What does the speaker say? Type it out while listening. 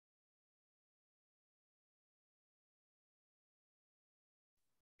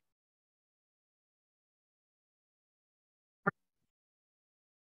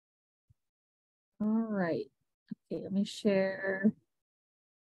All right. Okay, let me share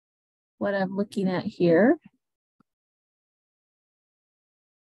what I'm looking at here.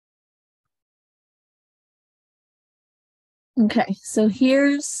 Okay, so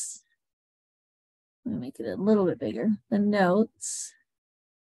here's, let me make it a little bit bigger, the notes.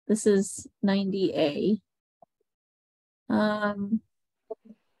 This is 90A. So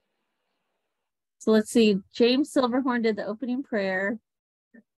let's see, James Silverhorn did the opening prayer.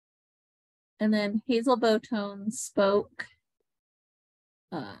 And then Hazel Bowtone spoke.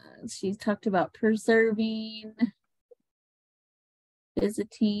 She talked about preserving,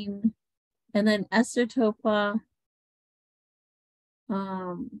 visiting, and then Esther Topa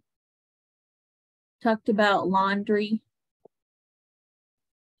talked about laundry,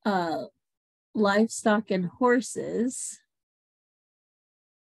 livestock, and horses.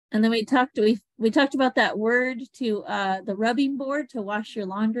 And then we talked about that word to the rubbing board to wash your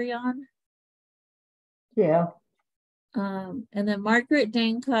laundry on. Yeah. And then Margaret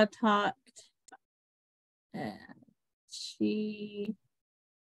Danka talked, and she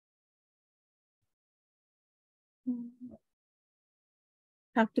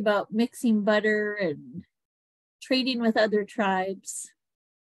talked about mixing butter and trading with other tribes.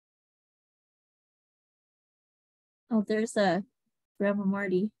 Oh, there's a Grandma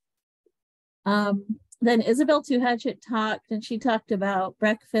Marty. Then Isabel Tuhatchett talked, and she talked about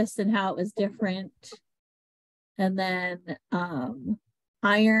breakfast and how it was different. And then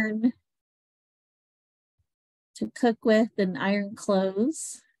iron to cook with and iron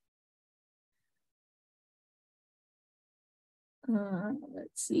clothes. Let's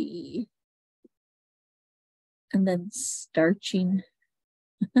see. And then starching.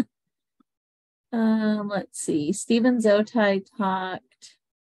 Let's see. Stephen Zotai talked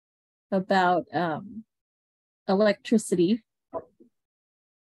about electricity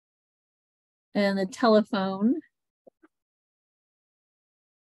and the telephone.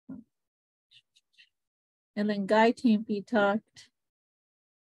 And then Guy Tampy talked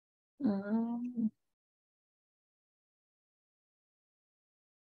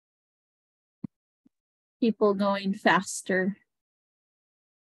people going faster.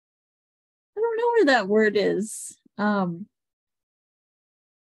 I don't know where that word is.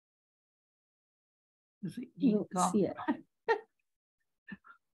 See it.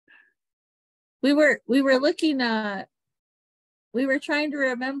 We were looking we were trying to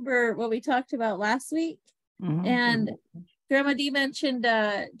remember what we talked about last week. Mm-hmm. And Grandma D mentioned,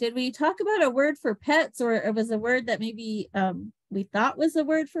 did we talk about a word for pets, or it was a word that maybe we thought was a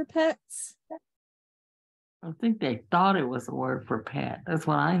word for pets? I think they thought it was a word for pet. That's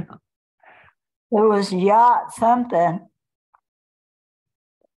what I thought. It was yacht something.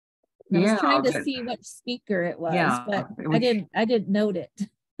 I was trying to see which speaker it was, but I didn't note it.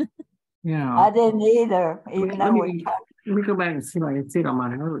 Yeah, I didn't either. Even though let me go back and see if I can see it on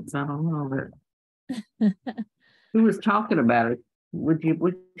my notes. I don't know, but who was talking about it? Which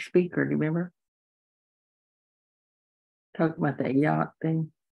speaker? Do you remember? Talking about that yacht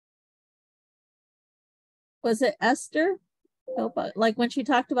thing. Was it Esther? Like when she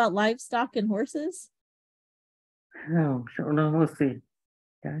talked about livestock and horses? Oh, sure. No, let's see.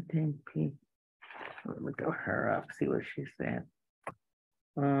 Goddamn P. Let me go her up, see what she said.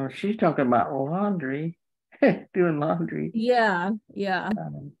 She's talking about laundry, doing laundry. Yeah.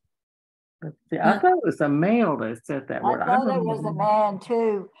 Let's see. I thought it was a male that said that word. I thought it was a man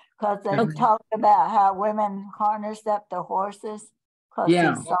too, because they talked about how women harnessed up the horses.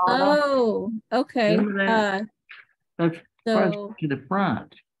 Yeah. Oh, okay. That's so to the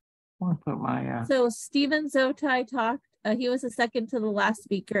front. I want to put my. So Stephen Zotai talked. He was the second to the last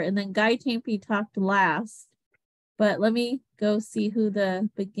speaker, and then Guy Tampy talked last. But let me go see who the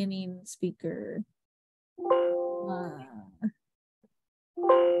beginning speaker was.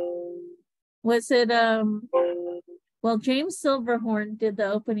 It well, James Silverhorn did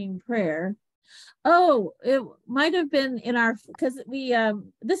the opening prayer. Oh, it might have been in our, because we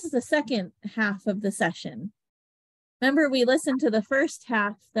this is the second half of the session. Remember, we listened to the first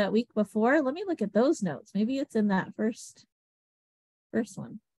half that week before. Let me look at those notes. Maybe it's in that first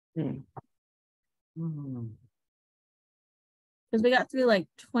one. Because we got through like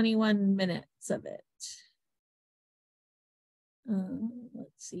 21 minutes of it.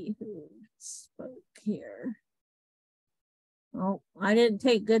 Let's see who spoke here. Oh, I didn't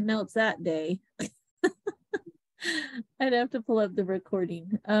take good notes that day. I'd have to pull up the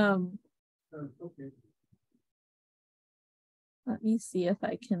recording. Okay. Let me see if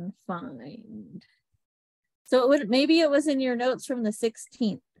I can find. So maybe it was in your notes from the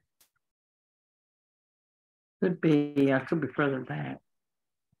 16th. Could be. I could be further back.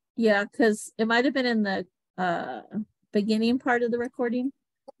 Yeah, because it might have been in the beginning part of the recording.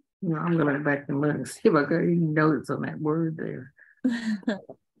 No, I'm gonna go back and look and see if I got any notes on that word there.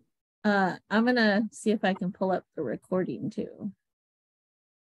 I'm gonna see if I can pull up the recording too.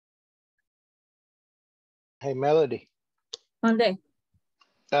 Hey, Melody. Monday.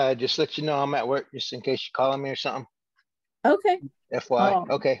 Just let you know I'm at work, just in case you're calling me or something. Okay. FY. Oh.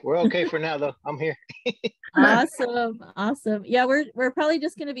 Okay, we're okay for now though. I'm here. Awesome. Awesome. Yeah, we're probably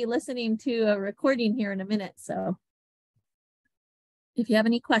just going to be listening to a recording here in a minute. So if you have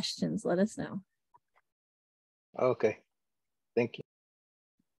any questions, let us know. Okay. Thank you.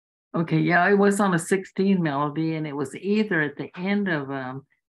 Okay, yeah, it was on a 16 melody, and it was either at the end of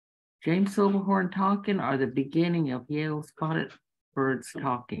James Silverhorn talking or the beginning of Yale Spotted Birds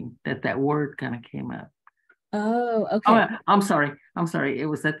talking that word kind of came up. Oh, okay. Oh, I'm sorry. It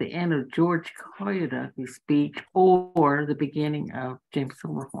was at the end of George Coyote's speech or the beginning of James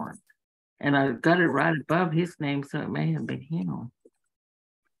Silverhorn. And I got it right above his name, so it may have been him.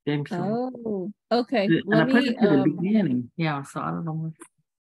 James Silverhorn. Oh, okay. And I put it to the beginning. Yeah, so I don't know.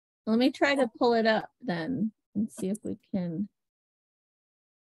 Let me try to pull it up then and see if we can.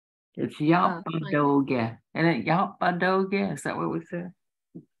 It's Yapadoga. And it Yapadoga, is that what we said?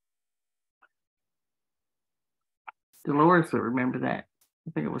 Dolores will remember that.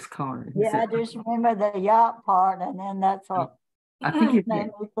 I think it was called. Yeah, I just remember the yacht part, and then that's what I think it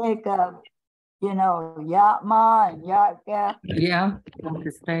made me think of, yacht ma and yacht gal. Yeah, want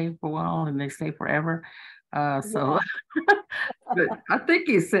to stay for a while and they stay forever. So but I think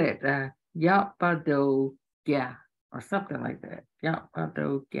he said Yapadoga or something like that.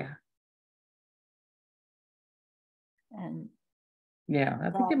 Yapadoga. And yeah,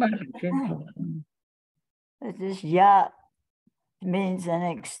 I think it might have been. This yacht means an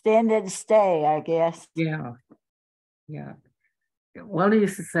extended stay, I guess. Yeah. Well, they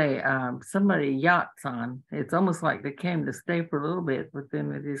used to say somebody yachts on. It's almost like they came to stay for a little bit, but then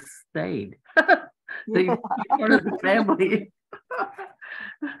they just stayed. They part of the family.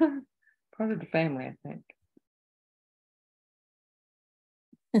 Part of the family, I think.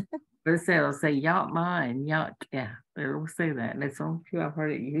 But they'll say yacht mine, yacht, yeah. They will say that, and it's the only few I've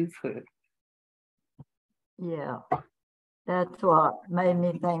heard it used for it. Yeah, that's what made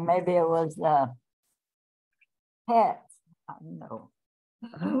me think maybe it was pets. I don't know.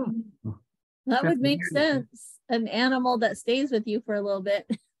 That would make sense. An animal that stays with you for a little bit.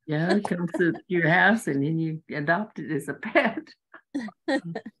 Yeah, it comes to your house and then you adopt it as a pet.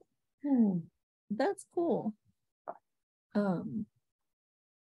 That's cool.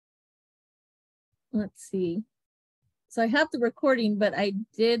 Let's see. So I have the recording, but I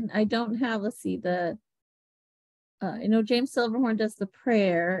don't have, let's see, I know James Silverhorn does the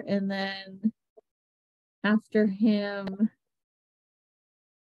prayer, and then after him,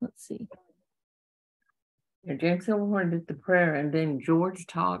 let's see. Yeah, James Silverhorn did the prayer, and then George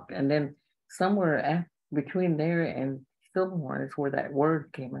talked, and then somewhere between there and Silverhorn is where that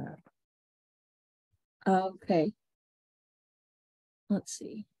word came out. Okay. Let's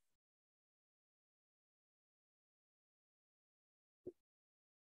see.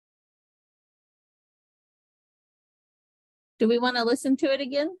 Do we want to listen to it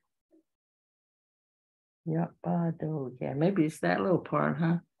again? Yapadoga. Maybe it's that little part,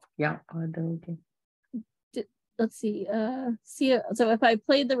 huh? Yapadoga. Let's see. So if I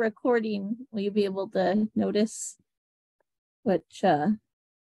played the recording, will you be able to notice which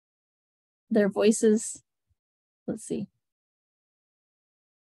their voices? Let's see.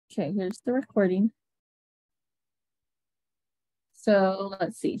 Okay, here's the recording. So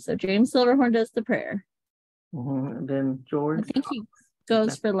let's see. So James Silverhorn does the prayer. And then George. I think he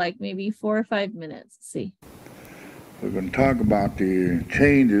goes for like maybe 4 or 5 minutes. Let's see. We're going to talk about the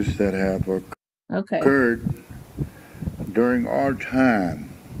changes that have occurred during our time.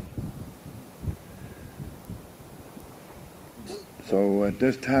 So at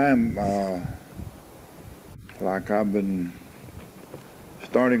this time, like I've been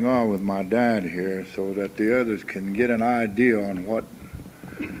starting off with my dad here so that the others can get an idea on what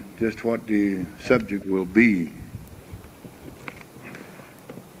the subject will be.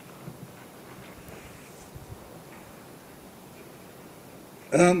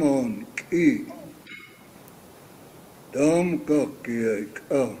 Amon ki dam kakiak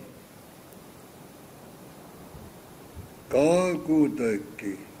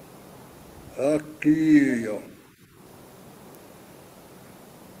kagudaki akiyo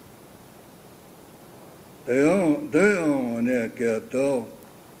Deon neketo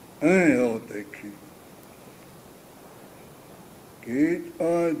ayoteki Kit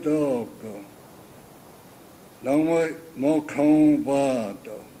adoko Langway mokong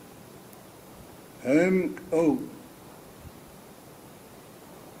vado O.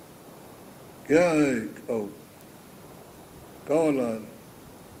 Gag O. Golan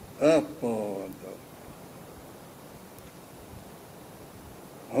Apod.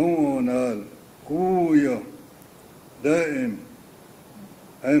 Honal Kuya Daim.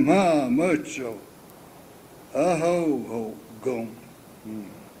 Ema Mucho. Aho Ho Gum.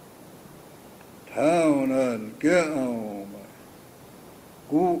 Town al get on.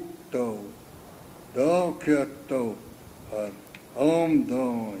 Guto. Doketo. Om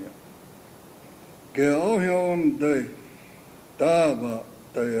Doya. Geohion de Daba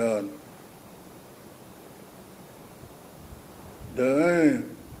Dayan.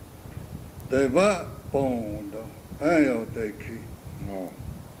 De va pondo. Ayo de ki. No.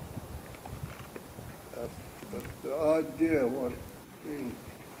 That's the idea what it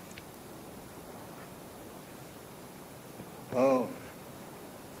oh.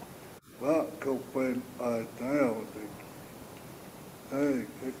 Va copen I tell de hey,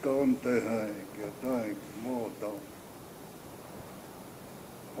 que conte hai, que tai modo.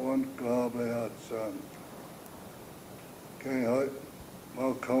 On cabe at san. Que hai,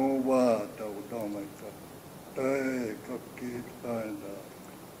 ma con va do me ka. Te ka ki tai da.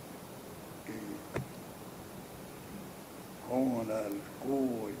 Ki on al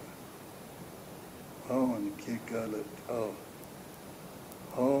koi. On ki kalet oh.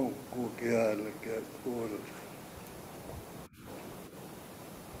 Oh, ku kial ke pur.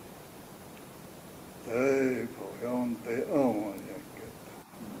 Te koyon te on ya ke.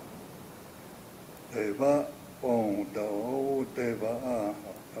 Te va on da o te va a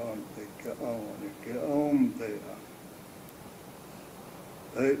on te ke on te a.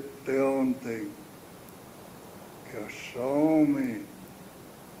 Te on te ke somi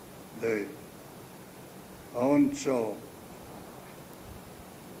de on so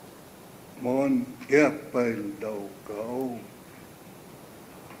mon gepel do go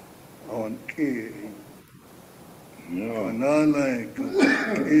on ki. Kanale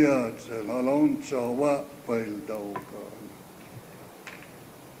kia se lalonso wa pel do go.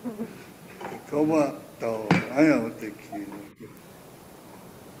 Koma do ayo te ki.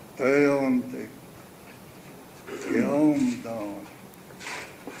 Te on te ki om do.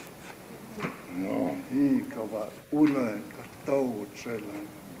 No, hi kova ule ka to tsela.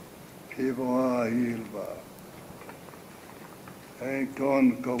 Kivo a hilva. Ei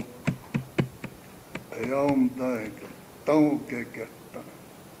kon ko. Ei om te to ke ketta.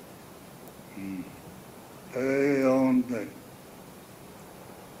 Ei on te.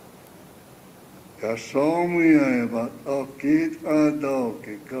 Ja somi eva o kit a do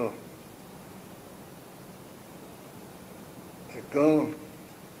ke ko. Te ko.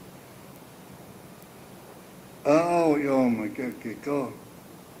 Ao yom ke ko.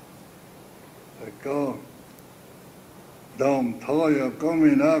 Te ko. Dom toya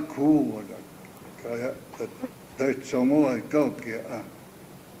komina kuoda. Kaya te tsomoa ko ke a.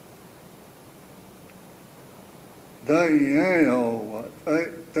 Dai e o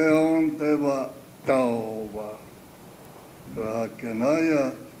te on te va tauva. Ka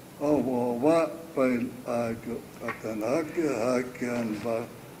kenaya o va pel a katanake hakian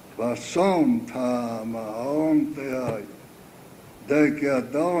va som ta ma on te ai. De que a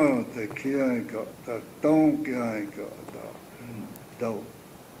dom te kia ka ta ton kia ka da. Do.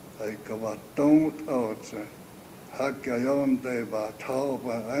 Ai ka va ton o tse. Hakka yon te va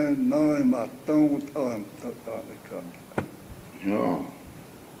tauva en noi ma ton o ta ka. No.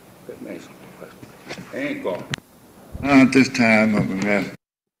 Good, nice. Ain't gone. Not at this time of the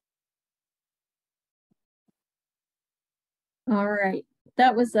All right.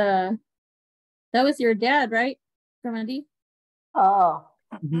 That was your dad, right, Grandi? Oh,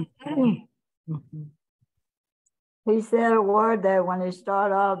 Mhm. he said a word there when he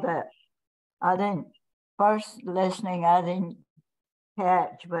started off that I didn't, first listening, I didn't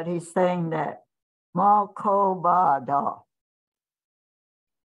catch, but he's saying that Malkobada.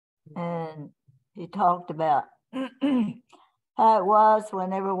 And he talked about how it was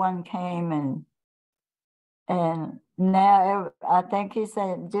when everyone came and now I think he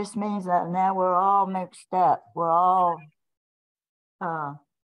said it just means that now we're all mixed up. We're all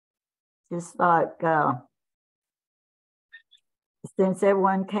just like since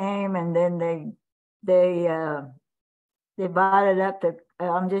everyone came and then they divided up the.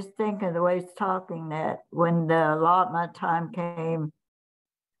 I'm just thinking the way he's talking that when the allotment time came,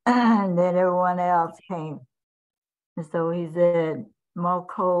 and then everyone else came, and so he said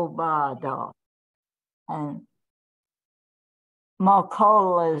Mokobada, and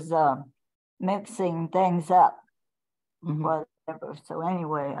Mokol is mixing things up. Mhm. Well, whatever. So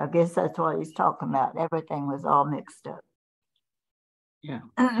anyway, I guess that's what he's talking about. Everything was all mixed up. Yeah.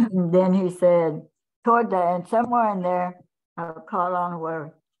 Then he said, toward the end, somewhere in there, I caught on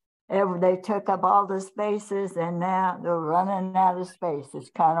where they took up all the spaces and now they're running out of space.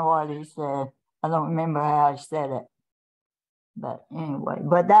 It's kind of what he said. I don't remember how he said it. But anyway,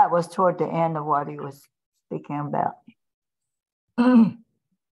 but that was toward the end of what he was speaking about.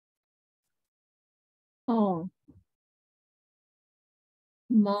 Oh.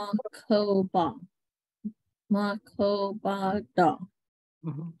 Makoba. Makobada.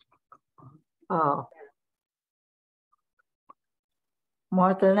 Oh.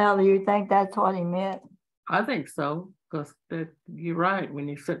 Martha, now do you think that's what he meant? I think so, because you're right. When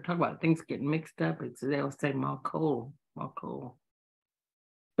you start talking about things getting mixed up, they'll say Malkol.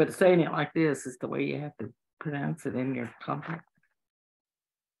 But saying it like this is the way you have to pronounce it in your context.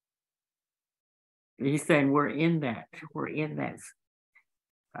 He's saying we're in that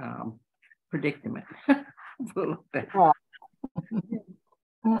predicament.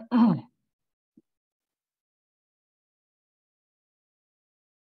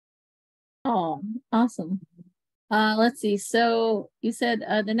 Oh, awesome. Let's see. So you said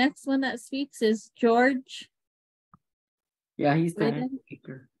the next one that speaks is George. Yeah, he's the next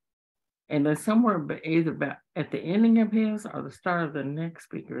speaker. And there's somewhere either about at the ending of his or the start of the next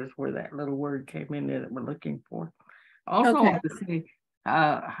speaker is where that little word came in there that we're looking for. Also, I want to say,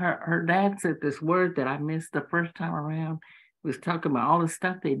 her dad said this word that I missed the first time around. He was talking about all the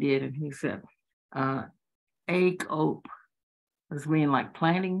stuff they did, and he said, egg ope. This mean like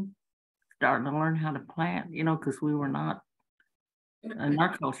planting, starting to learn how to plant, because we were not, in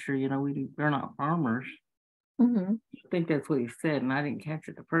our culture, we're not farmers. Mm-hmm. I think that's what he said, and I didn't catch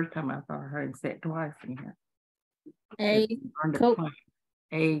it the first time. I thought I heard him say it twice in here. Egg cope.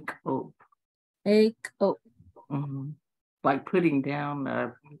 Egg ope. Egg ope. Mm-hmm. Like putting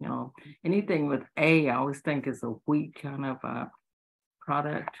down, anything with I always think is a wheat kind of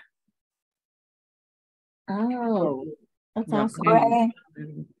product. Oh, that's awesome.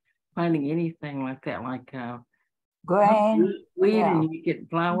 Finding anything like that, like grain, wheat, and you get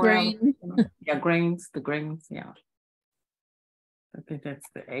flour. Grain. Yeah, grains, the grains, yeah. I think that's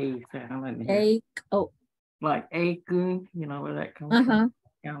the A sound. Egg ope. Like Akun, where that comes from.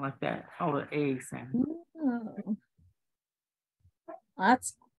 Yeah, like that. All the A sound. Oh.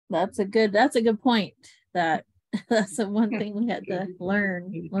 That's a good point. That's the one thing we had to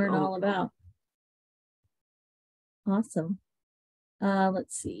learn all about. Awesome.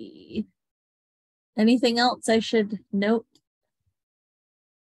 Let's see. Anything else I should note?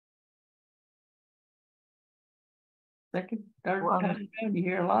 Second, third time you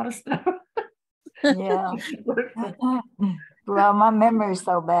hear a lot of stuff. Yeah. Well, my memory is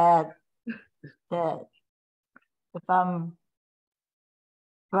so bad that if I'm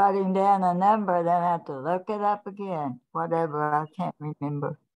writing down a number, then I have to look it up again. Whatever, I can't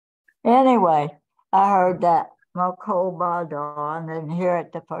remember. Anyway, I heard that Mokobado and didn't hear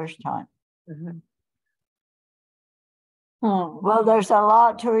it the first time. Mm-hmm. Oh. Well, there's a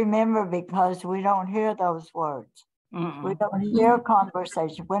lot to remember because we don't hear those words. Mm-mm. We don't hear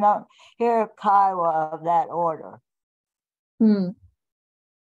conversation. We don't hear Kiowa of that order.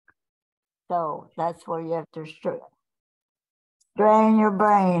 So that's where you have to strain your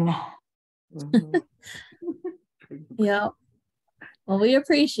brain. Mm-hmm. Yeah. Well, we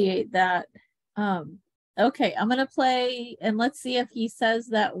appreciate that. Okay, I'm gonna play and let's see if he says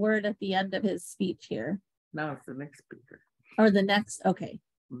that word at the end of his speech here. No, it's the next speaker. Or the next, okay.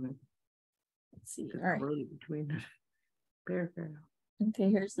 Mm-hmm. Let's see. All right. Really between the paragraph. Okay,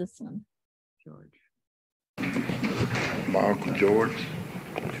 here's this one. George. My Uncle George,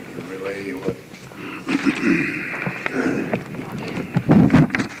 to relay what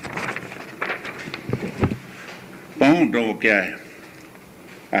Bondo kya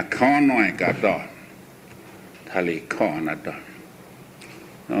a conoi kata thali conata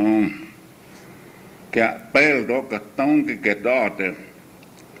kya pel do ka tong ke date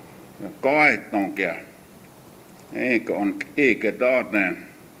koi tong kya kon ke date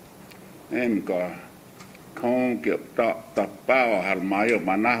ka con kya ta pao har mayo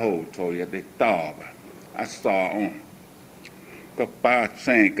manaho to ya de ta a sa on ka pa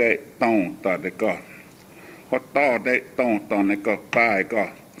sen ke tong ta de ka có to đấy to này có bài có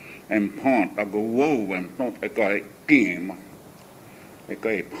em phong ta có vô em phong ta có kia mà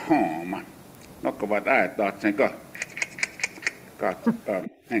cái phong mà nó có bắt ai ta sẽ có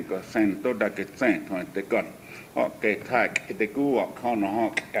anh có sen tôi đã cái sen thôi thì còn họ cái thay cái cú họ nó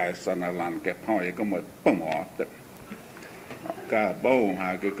cái sản làm cái phong ấy có một bông họ cả bầu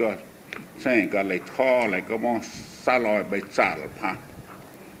hà cái có Saying got like tall like almost salad by sal pa.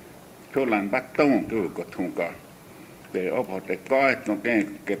 Tulan batong tu got tunga. They open the guy no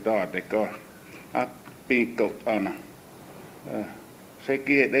get out the guy. Up pink out on. Sẽ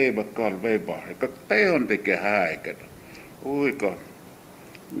kia đây bà con về bỏ có tên thì cái hai cái ui con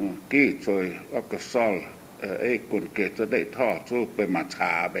kỹ rồi ở cái sol ấy còn kể cho đây thọ chú về mặt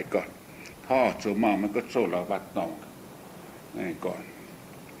trà vậy con thọ chú mà mới có số là bắt nòng này con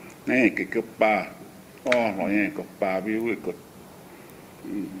này cái ba nói này cái ba ví dụ cái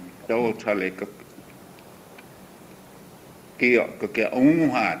đâu cho lấy cái kia cái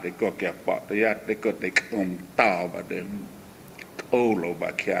ông hà để có cái bỏ để có cái ông tao và để ô lô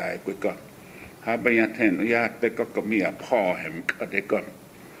bà kia cuối con hà bây giờ thèn ya để cóมีพ่อเห็นก็ได้ก่อน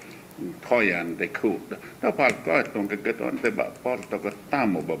พ่อยันได้คู่ถ้าพอก็ตรงกับตอนแต่บะปอตก็ตาม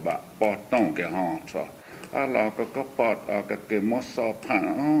บ่บะปอต้องแกห้องซอเราก็ปอดออกกับเกมอสอผ่าน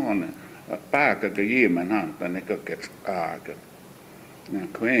เนี่ยป้าก็ยี่มันห้ามตอนนี้ก็เก็บกันนะ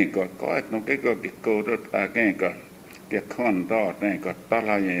คุยก็ตรงก็โกรธแกก็เก็บข้อนดอดเนี่ยก็ตล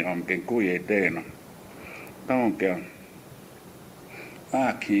าดใหญ่อมเก่งกู้ใหญ่เด้เนาะต้องแก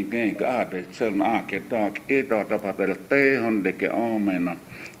ขี้เก่งก็ได้เชิญเก็บดอกดอกตะพัดเต้หอนเด็กแกอ้อมไม่เนาะ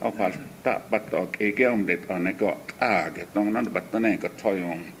เอาผัดตะปัดดอกแก้วเด็ดตอนนี้ก็เก็บตรงนั้นบัดนั้นก็ทอย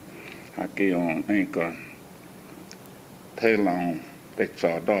องเกี่ยวนี่ก็เทลองเด็กส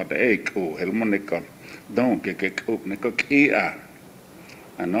อดอดกูเห็นมันนี่ก็ต้องเก็บกูนี่ก็ขี้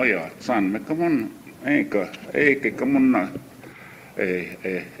น้อยสั่นมันก็มันก็มัน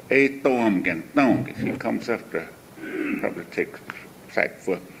ตัวมันกันต้องคือคำศัพท์probably take fact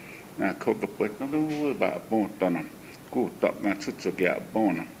forเขาก็เปิดนั่นด้วยแบบโบตอนนั้นกูตอบมาสุดสุดแก่โบ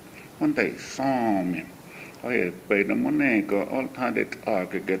นะมันได้ซ้อมเนี่ยไปน้ำมันเองก็อัลท่าเด็ด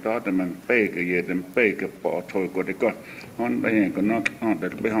ก็ตอนแต่มันเป้ก็เย็นเป้ก็ปอถอยก็ได้ก่อนมันไปเองก็นอกแต่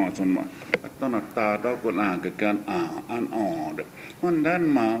ไปห่อส่วนมาตอนตาดอกก็ก็การอันเด็กมันด้าน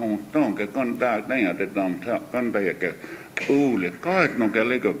มาต้องก็ก้อนได้แต่ตอนเท่าก้อนไปก็เลยก็น้องก็เ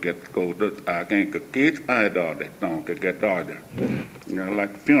ลยก็เก็บกูตัวแกก็คิดดอเด็กน้องก็เก็บดอเด็ก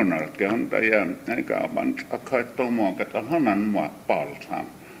like funeral แกมันไปนี่ก็บันเคยตัวมองก็ตอนนั้นว่าปอลท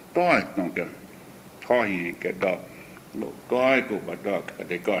ำก็น้องก็ข้อหีก็ดอกก็กูบัดดอก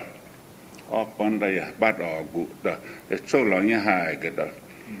แต่ก็ออกปันได้บัดออกกูแต่โซ่หลังยังหายก็ดอก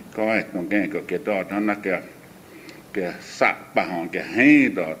ก็น้องก็เก็บดอกนั้นแกสับปะหองแกให้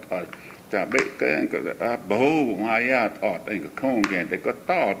ดอกจะเบก็บ่มายาออดไอ้ก็คงแกแต่ก็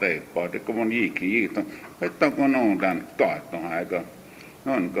ต่อได้พอแต่ก็มันยี่ขี้ต้องก็น้องดันกอดต้องหายก็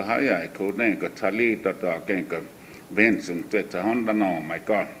นั่นก็หายใหญ่เขาได้ก็ชาลีต่อแกก็เว้นสุนเตจะฮอนดานอไม่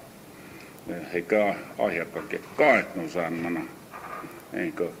ก็ให้ก็เอาเหตุก็เก็บก้อยตรงสันมันไอ้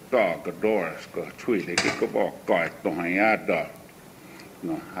ก็ต่อก็ดอร์ก็ช่วยเลยก็บอกก้อยต้องหายาดอก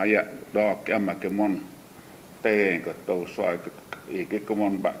หายาดอกแกมาเกมอนเต้ก็โตซอยอีกก็มั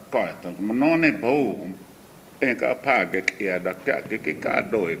นบักก้อยตรงมันนอนในบูเองก็ผ้าเกี่ยดักก็กา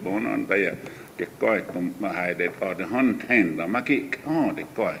โดยบนนั้นไปเก็บก้อยตรงมาหายได้พอได้ฮันเทนแล้วมากี่ได้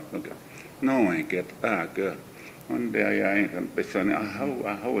ก้อยตรงก็น้อยเก็บก็มันเดียร์กันไปสอนเขา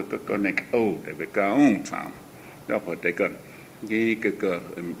ก็ในแต่ไปก้าวสามแล้วพอได้กันยี่ก็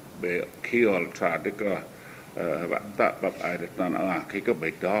ไปเคี่ยวชาได้ก็แบบตัดแบบอะไรตอนที่ก็ไป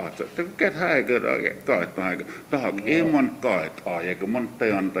ดอจะแก้ไขก็ได้ก่อยตายก็ดอกมันก่อยต่อยก็มันเตื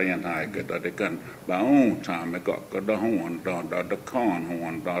อนยันไทยก็ได้กันบ้าชาไม่ก็ดอหัวดอคอนหัว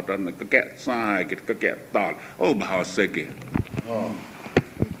ดอก็แกะทรายก็แกะตอดโอ้บ้าเสก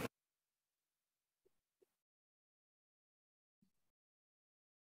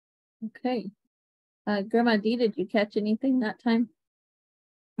Okay. Grandma Dee, did you catch anything that time?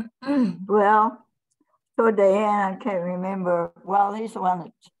 Well, toward the end, I can't remember. Well, he's the one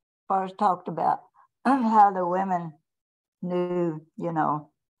that first talked about how the women knew,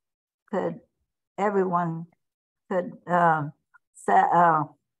 everyone could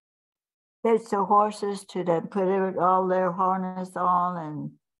hitch the horses to put all their harness on.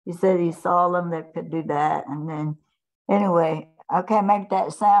 And he said he saw them that could do that. And then, anyway, I can't make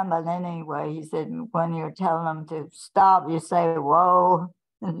that sound, but then anyway, he said when you're telling them to stop, you say, whoa.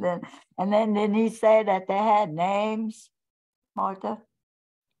 And then didn't he say that they had names, Martha?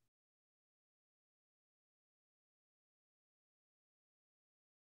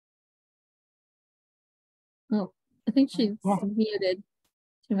 Oh, I think she's muted.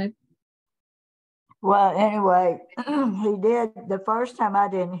 Well, anyway, he did. The first time I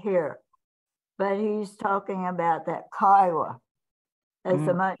didn't hear, but he's talking about that Kiowa as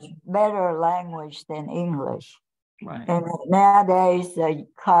a much better language than English. Right. And nowadays, the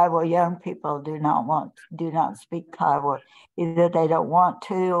Kiowa young people do not speak Kiowa. Either they don't want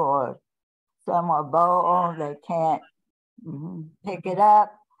to, or some are bold, they can't pick it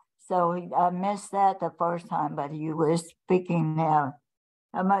up. So I missed that the first time, but he was speaking now.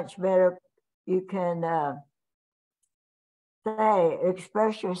 How much better you can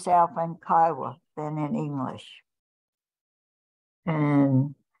express yourself in Kiowa than in English.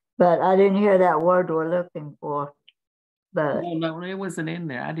 But I didn't hear that word we're looking for. But no, it wasn't in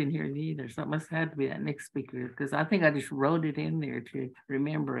there. I didn't hear it either. So it must have had to be that next speaker, because I think I just wrote it in there to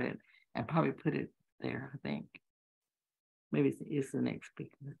remember it and probably put it there, I think. Maybe it's the next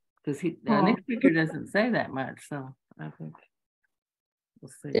speaker, because the next speaker doesn't say that much. So I think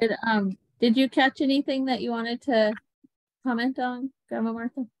we'll see. Did you catch anything that you wanted to comment on, Grandma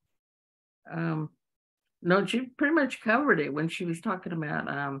Martha? No, she pretty much covered it when she was talking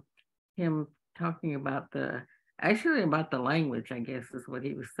about him talking about the language, I guess is what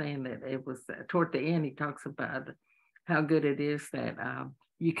he was saying, that it was toward the end, he talks about how good it is that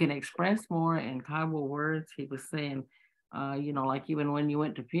you can express more in Kiowa words. He was saying, like even when you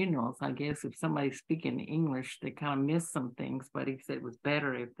went to funerals, I guess if somebody's speaking English, they kind of miss some things, but he said it was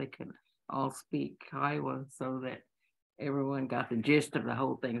better if they could all speak Kiowa so that everyone got the gist of the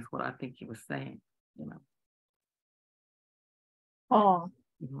whole thing, is what I think he was saying, Oh.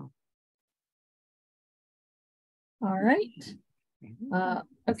 All right.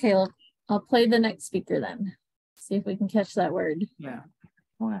 Okay, I'll play the next speaker then. See if we can catch that word. Yeah.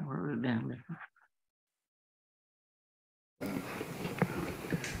 Well, I wrote it down there.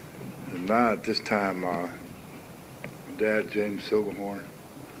 Not at this time, Dad, James Silverhorn.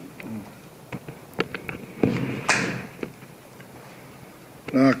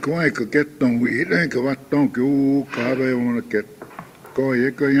 Kuinka ketton viidenkä vatton kuu kaave on ket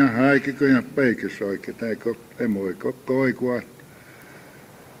koiko ja haikiko ja peikisoike tai emoi koikua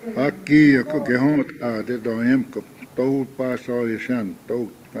akki joko kehot aate to emko tou pasoi sen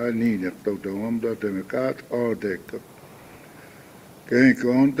tou niin ja tou on me kaat aadekko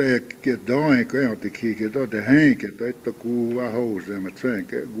keinko on te ke doin ko on te kike to te henke to kuva house met sen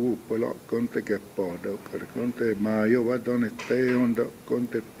ke guupolo kon te ke podo kon te ma jo va don te on kon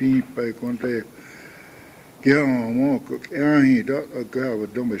te pipa kon te che mo che hai da che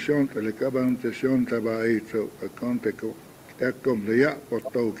dove sono le cabante sono tabaito a conte che è come ya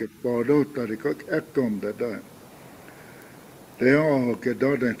porto che podo tari che è come da te ho che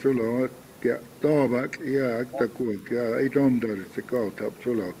do solo che tova che ya ta ku che ai dom da se cota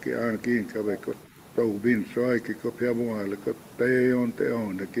solo che anche in cave che to bin so che copiamo alle che te on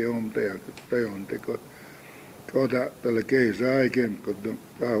che on te ko coda delle che sai che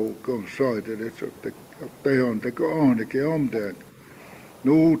con soite adesso tehon teko on ke omde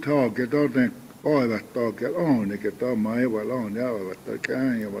nu taake toden oivat taake on ke tama eva on ja oivat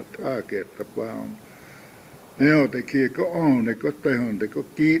kään ja vat taake tapaan ne te kieko on ko tehon teko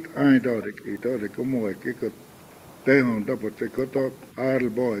kiit aidode kiitode ko moi ke tehon tapot ko to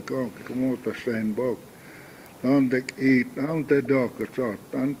arboy ko muuta sen bok on te kiit on te dok so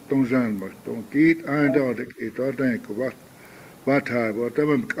tan ton san bok ton kiit aidode kiitode ko vat Vatha var det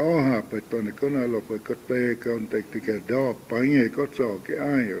var aha på den kunna loppa ko te kon te ke da panye ko so ke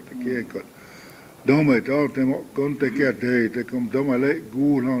ayo te ke ko dome da te mo kon te ke te kom dome le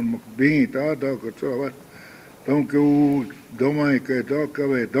gul han mo bin da ko so vat don ku dome ke da ka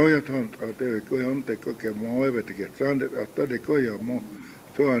ve do ya ton te ko on te ko ke mo eve te ke sande ta de ko ya mo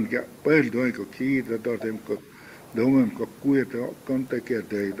so an ke pel do ko ki da te ko dome ko ku te kon te ke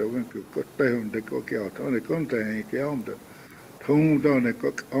te do ko te on te ko ke ta ne kon te ke on te Thông đó này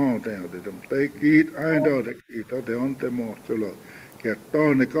có on theo để đâm tay kít ai đó để kít đó để on tay một số lo cái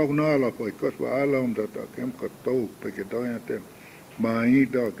đó này có nó là phải có phải làm đó đó cái có tàu phải cái đó nhà tem mà ý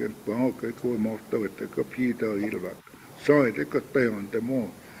đó cái bao cái coi một tàu để có phi đó ý là vậy soi để có tay on tay một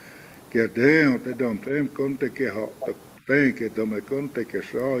cái đấy on tay đâm tay con tay cái họ tay cái đó mà con tay cái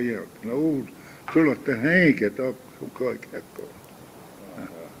soi vậy nó số lo tay hay cái đó không có cái có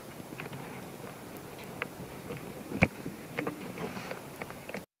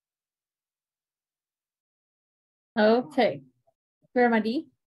Okay. Grandma D,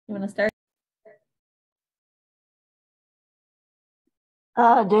 you want to start?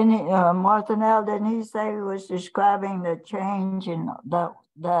 Martinell, didn't he say he was describing the change in the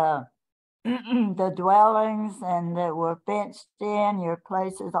the dwellings and that were fenced in, your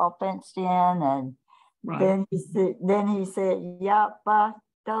place is all fenced in, and right. then he said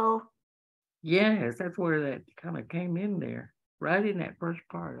Yapato. Yes, that's where that kind of came in there, right in that first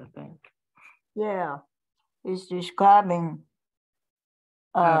part, I think. Yeah. He's describing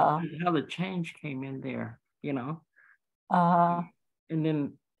how the change came in there, and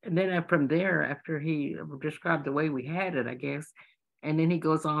then from there, after he described the way we had it, I guess And then he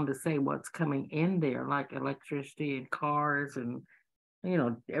goes on to say what's coming in there, like electricity and cars, and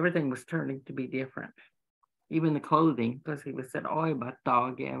everything was turning to be different. Even the clothing, because he was said, "Oh, about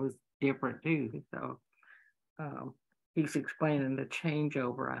dog, yeah, it was different too." So he's explaining the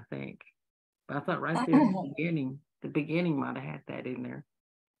changeover, I think. But I thought right there at the beginning might have had that in there.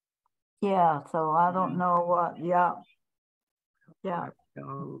 Yeah, so I don't know what, yeah.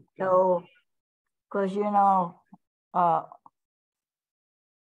 So, because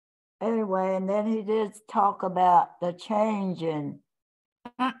anyway, and then he did talk about the change, and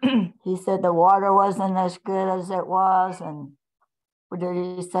he said the water wasn't as good as it was, and what did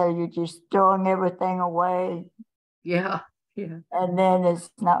he say? You're just throwing everything away. Yeah. And then it's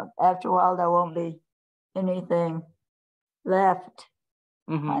not, after a while, there won't be anything left,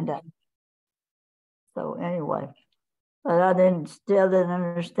 kind of. So anyway, but I still didn't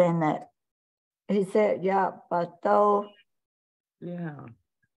understand that. He said, yeah, but though. Yeah.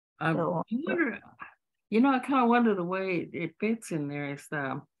 I wonder, I kind of wonder the way it fits in there. It's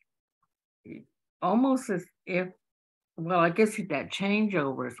almost as if, well, I guess that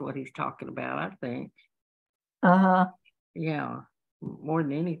changeover is what he's talking about, I think. Yeah, more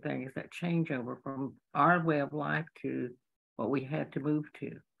than anything is that changeover from our way of life to what we had to move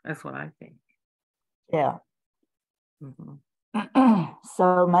to. That's what I think. Yeah.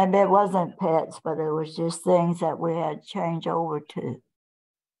 So maybe it wasn't pets, but it was just things that we had to change over to.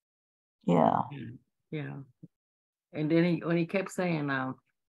 Yeah. Yeah. And then when he kept saying,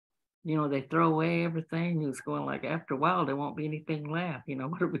 they throw away everything, he was going like, after a while, there won't be anything left.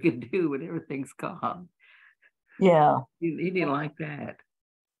 What are we going to do when everything's gone? Yeah. He didn't like that.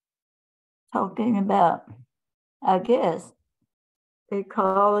 Talking about, I guess,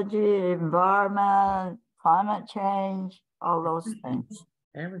 ecology, environment, climate change, all those things.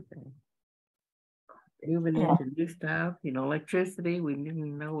 Everything. Moving into new stuff, electricity, we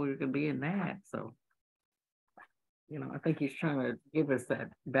didn't know we were going to be in that. So, I think he's trying to give us that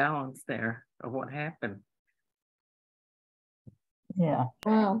balance there of what happened. Yeah.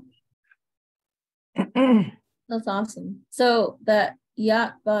 Wow. That's awesome. So that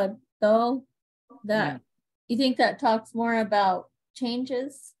Yatba though, you think that talks more about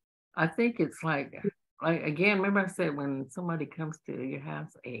changes? I think it's like again, remember I said when somebody comes to your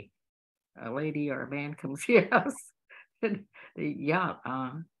house, a lady or a man comes to your house, so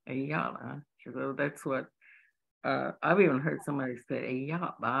that's what I've even heard somebody say a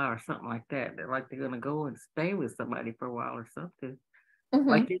yatba or something like that. They're like they're gonna go and stay with somebody for a while or something.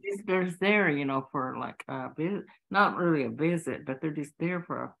 Like they're just there, for like a visit, not really a visit, but they're just there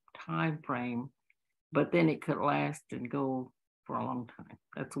for a time frame. But then it could last and go for a long time.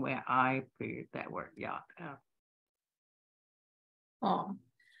 That's the way I figured that word yacht out. Oh,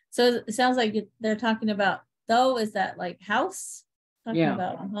 so it sounds like they're talking about though. Is that like house? Talking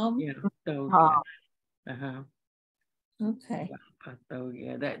about a home? Yeah. So, Okay. So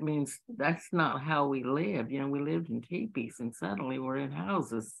yeah, that means that's not how we lived. We lived in teepees, and suddenly we're in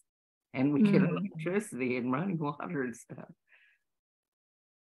houses, and we get electricity and running water and stuff.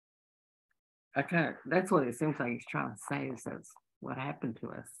 That's what it seems like he's trying to say, is that's what happened to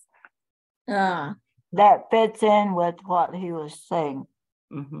us. That fits in with what he was saying.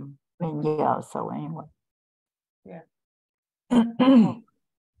 And so anyway. Yeah.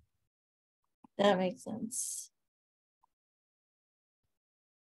 That makes sense.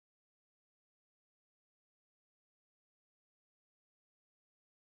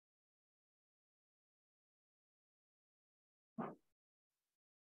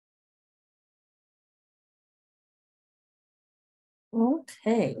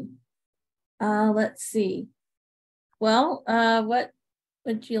 Okay. Let's see. Well, what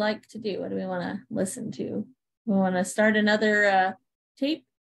would you like to do? What do we want to listen to? We want to start another tape?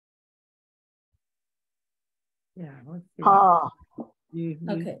 Yeah. Let's see.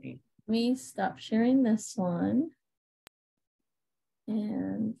 Okay. Let me stop sharing this one.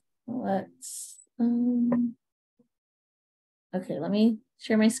 And let's okay, let me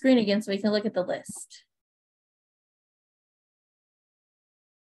share my screen again so we can look at the list.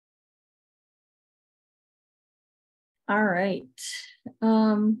 All right.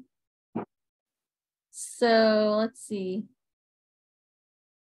 So let's see.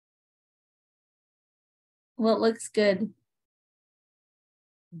 What looks good?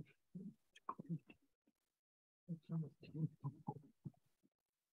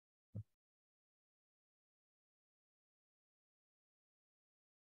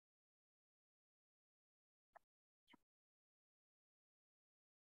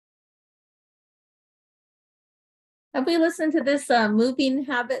 Have we listened to this Moving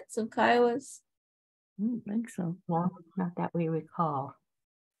Habits of Kiowas? I don't think so. No, not that we recall.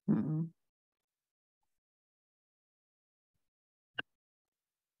 Mm-mm.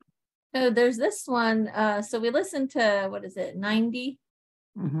 Oh, there's this one. So we listened to, what is it, 90?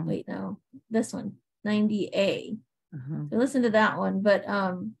 Mhm. Wait, no, this one, 90A. Mhm. So listen to that one, but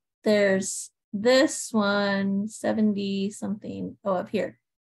there's this one, 70 something. Oh, up here.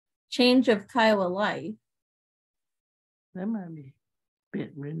 Change of Kiowa Life. That might be a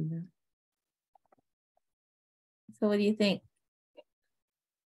bit written there. So what do you think?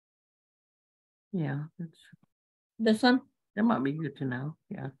 Yeah, that's, This one? that might be good to know.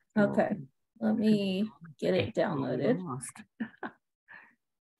 Yeah. Okay. Let me get it See what we downloaded. lost.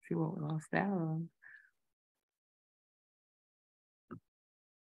 See what we lost out on.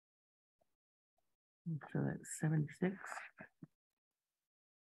 So that's 76.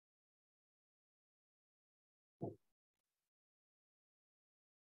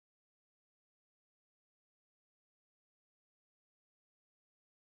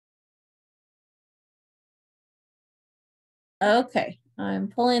 Okay, I'm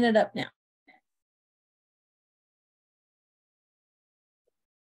pulling it up now.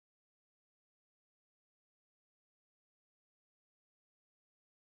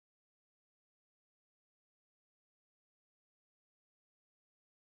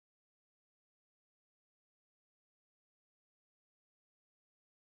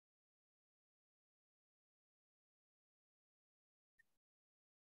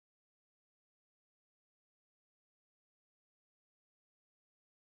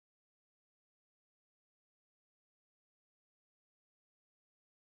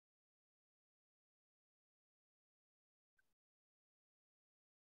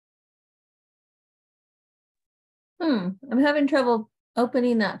 I'm having trouble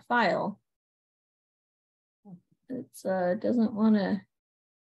opening that file. It's doesn't want to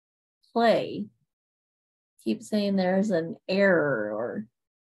play. Keep saying there's an error or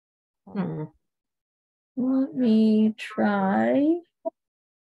let me try.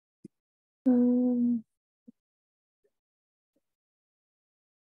 Oh.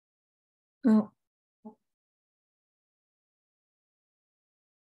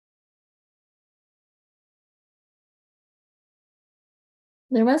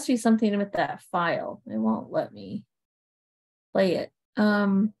 There must be something with that file. It won't let me play it.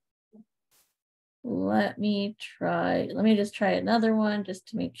 Let me try. Let me just try another one just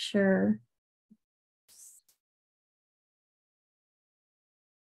to make sure.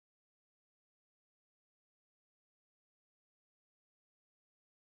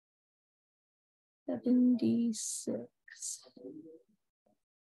 $76.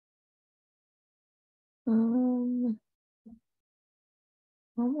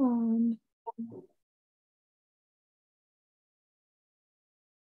 Come on.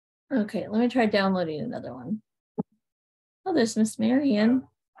 Okay, let me try downloading another one. Oh, there's Miss Marion.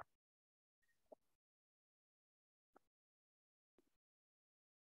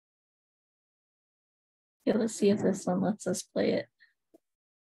 Okay, let's see if this one lets us play it.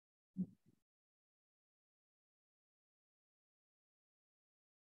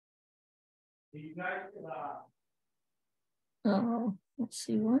 Oh, let's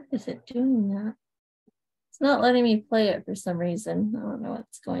see, why is it doing that? It's not letting me play it for some reason. I don't know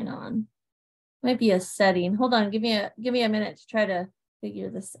what's going on. Might be a setting. Hold on, give me a minute to try to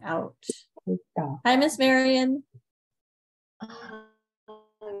figure this out. Hi, Miss Marion.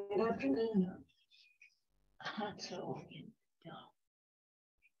 Good afternoon.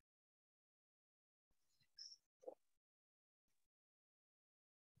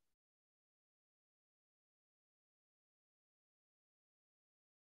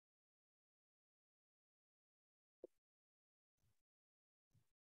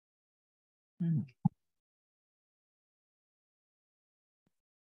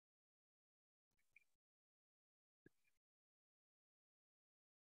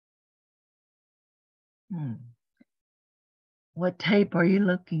 What tape are you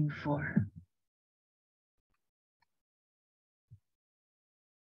looking for?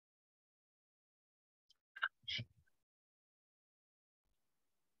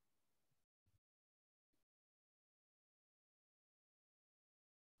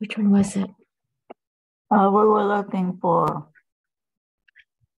 Which one was it? We were looking for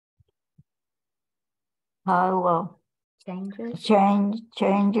how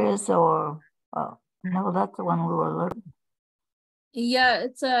changes or no, that's the one we were looking. Yeah,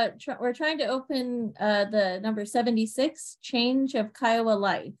 it's we're trying to open the number 76, change of Kiowa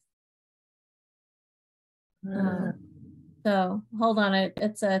Life. So hold on,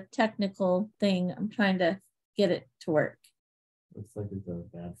 it's a technical thing. I'm trying to get it to work. Looks like it's a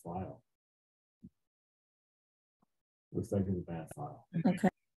bad file. Looks like it's a bad file. Okay.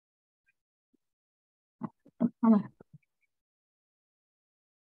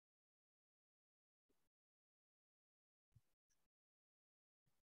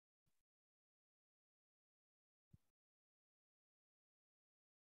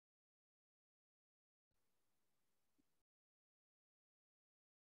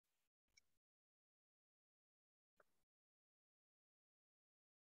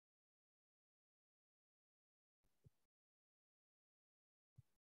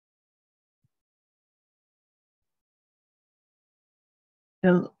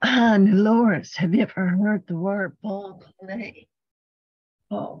 Dolores, have you ever heard the word ball clay?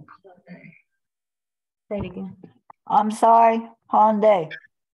 Ball clay. Say it again. I'm sorry, Hyundai.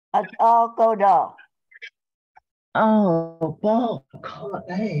 I'll go down. Oh, ball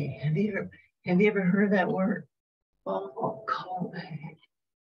clay. Have you ever heard that word? Ball clay.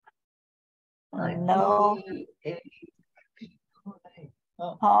 Like No,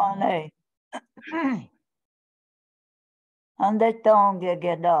 Hyundai. Hyundai don't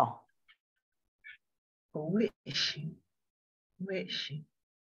get down. Wishing. If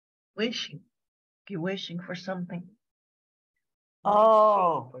you're wishing for something.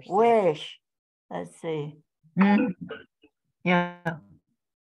 Oh, wish. Let's see. Yeah,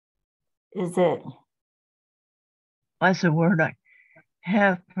 Is it? that's a word I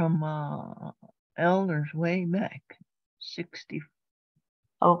have from Elders way back 66.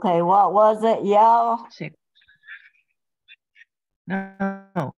 Okay, what was it? Yell?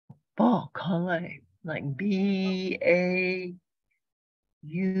 No, ball clay, like BAU,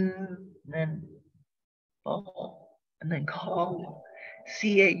 then ball, and then call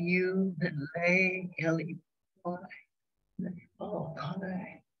CAU, then lay LEY, then ball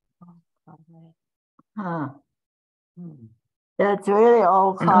clay. Huh. That's really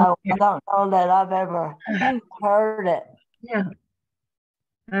old Kiowa. I don't know that I've ever heard it. Yeah.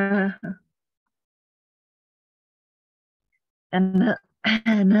 And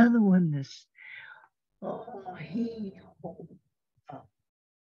another one is he.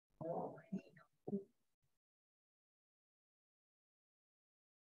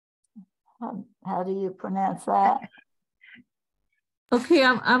 How do you pronounce that? Okay,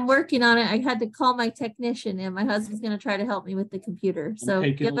 I'm working on it. I had to call my technician, and my husband's going to try to help me with the computer. So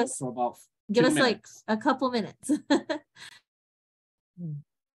give us like a couple minutes.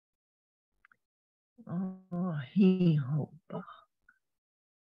 Oh, he hope.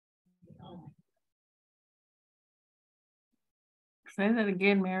 Say that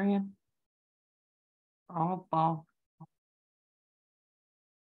again, Marion. Oh, ball.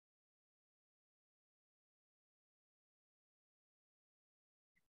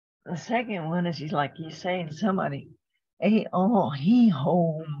 The second one is like you saying somebody, hey, oh, he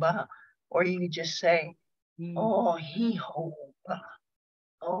home, or you just say, oh, he home,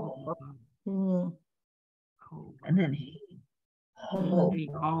 oh, and then he home.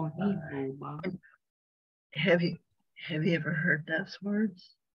 Have you ever heard those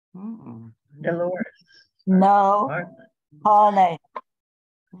words? Dolores? No. Honey.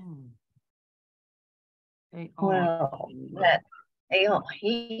 Well, that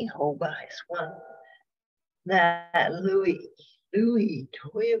he home is one that Louis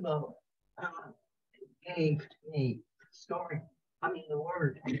Twibo gave to me the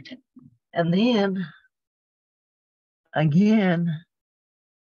word. And then again,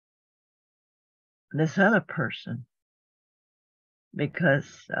 this other person,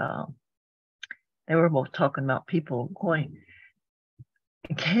 because they were both talking about people going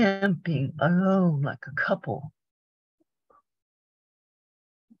camping alone, like a couple.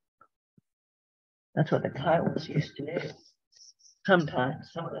 That's what the Kiowas used to do.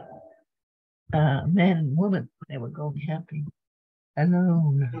 Sometimes some of the men and women, they would go camping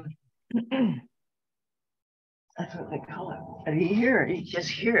alone. That's what they call it. And you hear it, you just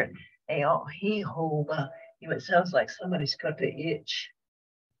hear it. Hey, oh, he ho, it sounds like somebody's got the itch.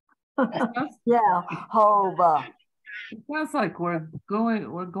 Yeah, hoba. It sounds like we're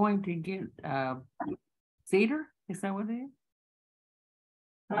going to get cedar. Is that what it is?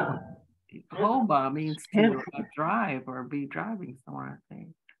 Hoba means to drive or be driving somewhere, I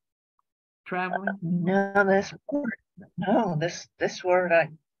think. Traveling? No, this word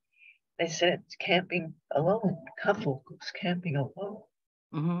they said it's camping alone. Couple goes camping alone.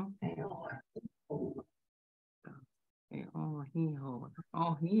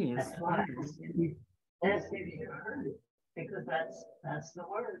 He is. That's why that's if you heard it, because that's the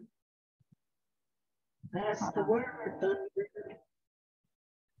word. That's the word.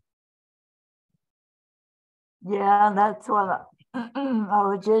 Yeah, that's what I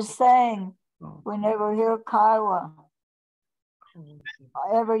was just saying. We never hear Kiowa.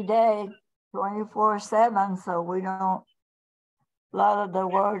 every day, 24/7. So we don't, a lot of the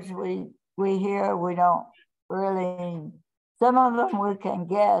words we hear, we don't really, some of them we can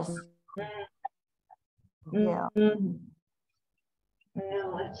guess. Yeah. Mm-hmm.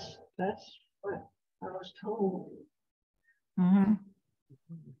 Well, that's what I was told. Mm-hmm.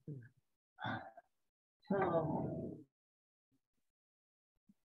 So,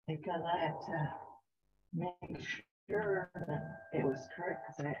 because I had to make sure that it was correct,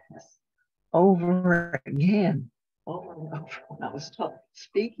 because I had over again, over and over when I was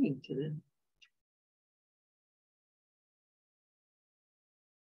speaking to them.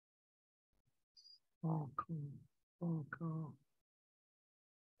 Oh, cool. Oh, cool.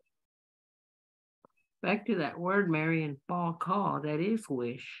 Back to that word, Mary, in fall call, that is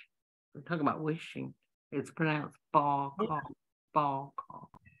wish. We're talking about wishing. It's pronounced fall call. Fall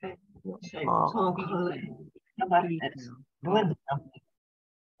call.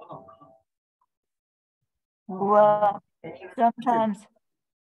 Well, sometimes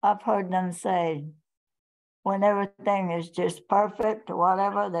I've heard them say, when everything is just perfect or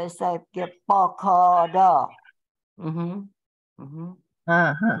whatever, they say, get fall called off. Mm-hmm. Mm-hmm.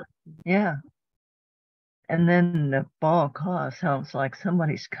 Uh-huh. Yeah. And then the ball call sounds like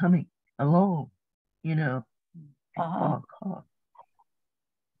somebody's coming along, you know. Ball call.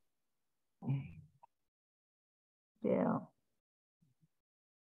 Yeah.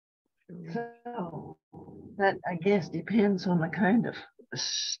 So that, I guess, depends on the kind of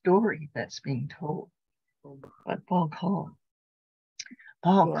story that's being told. But ball call.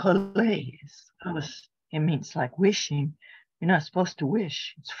 Ball call is, it means like wishing. You're not supposed to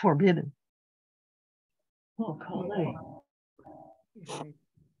wish. It's forbidden. Ball call.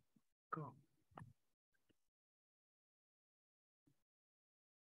 Cool.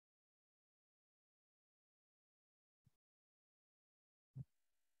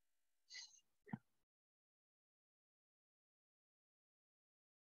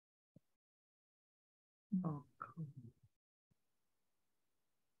 Oh, cool.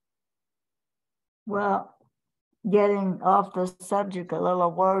 Well, getting off the subject, a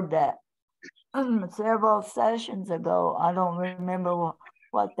little word that several sessions ago, I don't remember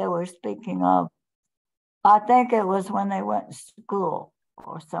what they were speaking of. I think it was when they went to school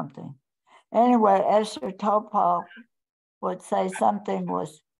or something. Anyway, Esther Topol would say something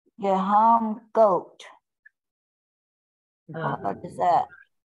was Yeham goat. What is that?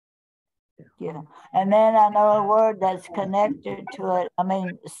 Yeah. And then I know a word that's connected to it, I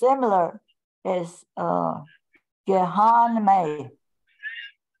mean, similar, is Gehanme.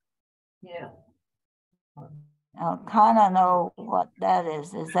 Yeah. I kind of know what that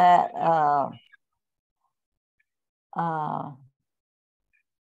is. Is that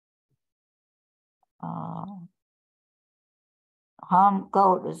hum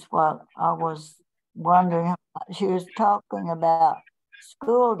goat is what I was wondering. She was talking about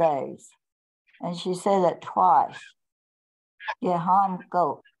school days, and she said it twice. Yeah, hum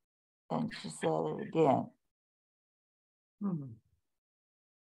goat, and she said it again. Hmm.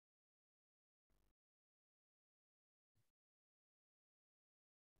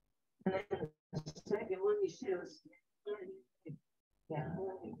 And then the second one you said was, yeah.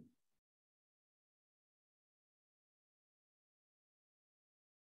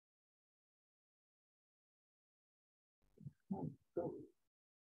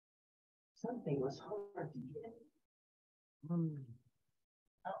 Something was hard to get.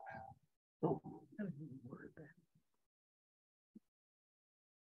 Oh.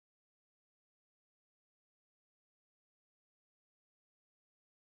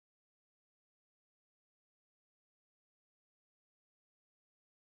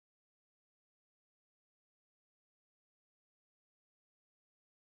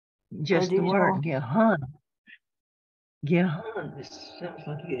 Just the word Gehan. Gehan, it sounds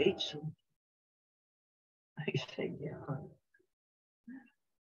like you ate some. I say Gehan.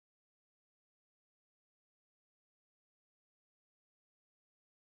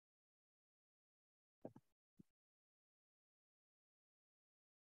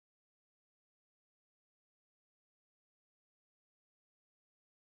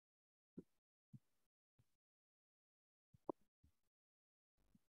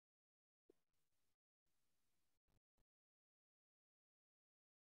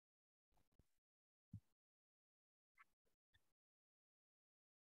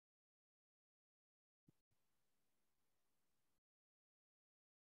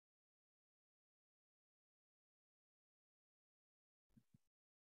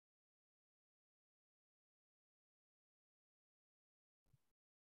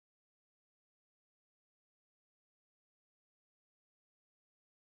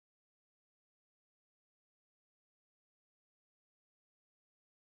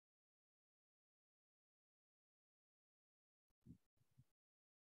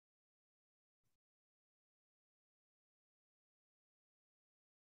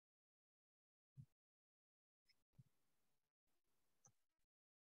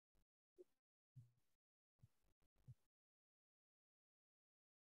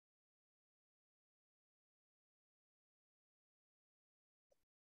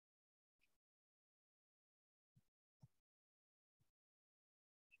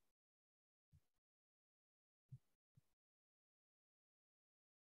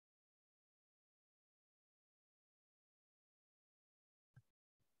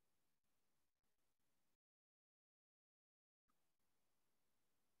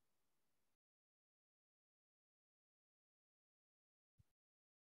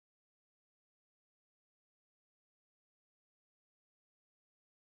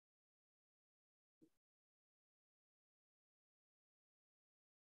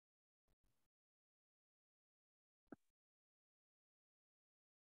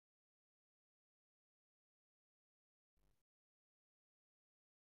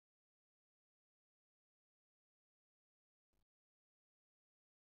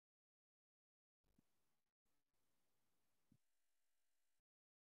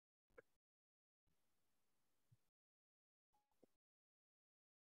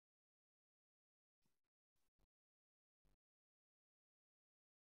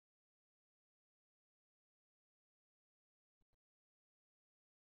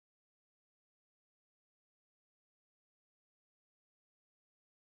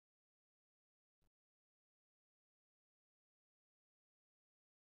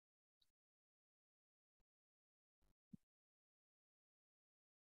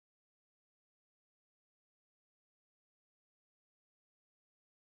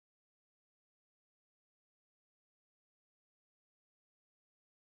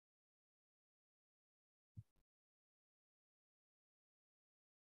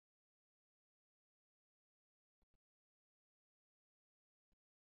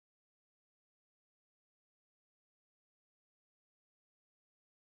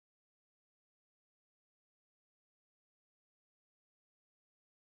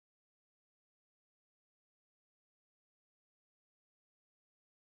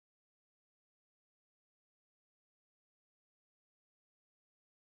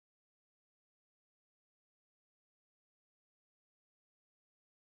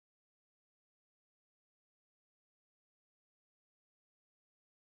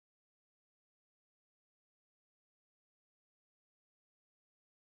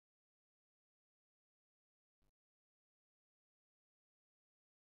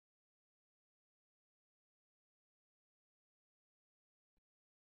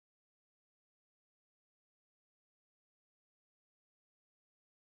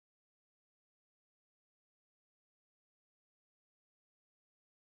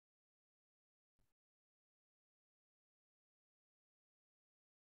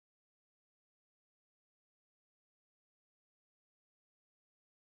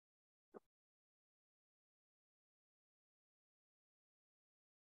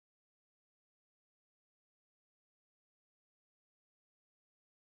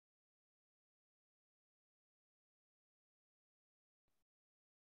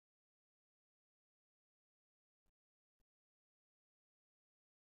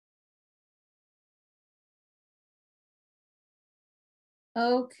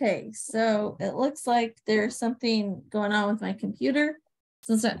 Okay, so it looks like there's something going on with my computer.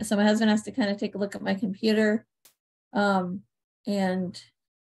 So my husband has to kind of take a look at my computer and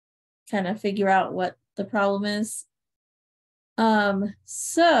kind of figure out what the problem is.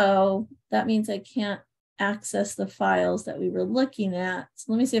 So that means I can't access the files that we were looking at.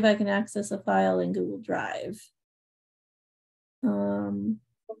 So let me see if I can access a file in Google Drive. So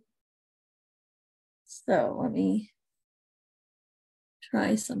let me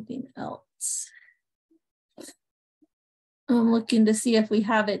try something else. I'm looking to see if we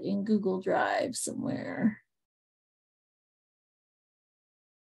have it in Google Drive somewhere.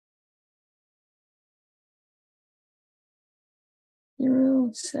 Zero,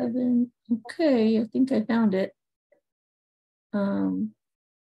 7. Okay, I think I found it. Let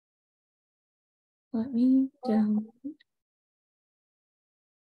me download.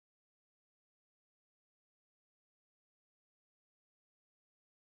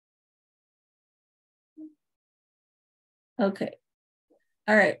 Okay.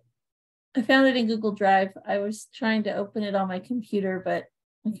 All right. I found it in Google Drive. I was trying to open it on my computer, but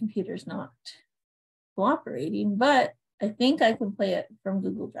my computer's not cooperating, but I think I can play it from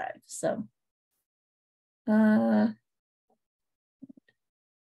Google Drive. So, all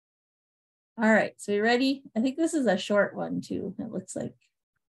right. So you ready? I think this is a short one too. It looks like.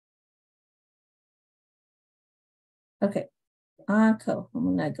 Okay. Cool.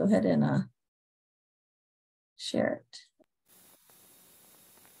 I'm gonna go ahead and share it.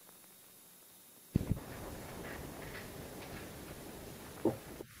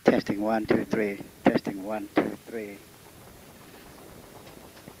 Testing 1, 2, 3. Testing 1, 2, 3.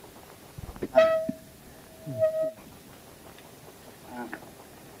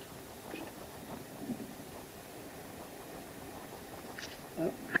 I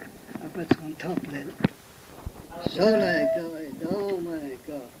put on top of it. So like oh my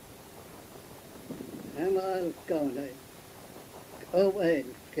God. I'm all going like, oh wait,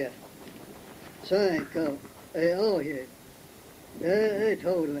 yeah. So I go, oh yeah. Hey,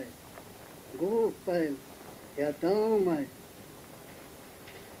 totally. Go by, yeah, down my.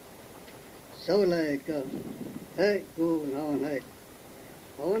 So like, hey, go on, hey.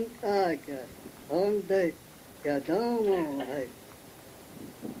 On I got, on day, yeah, down my, hey.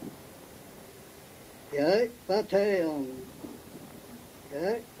 Yeah, pate on.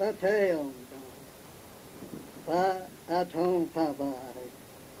 Yeah, pate on. Pa at home, papa.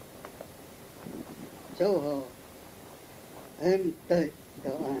 So, and day,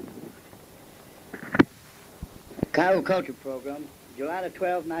 go on. Kiowa Culture Program, July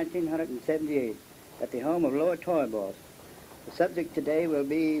 12, 1978, at the home of Lower Toy Boss. The subject today will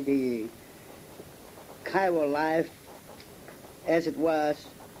be the Kiowa Life as it was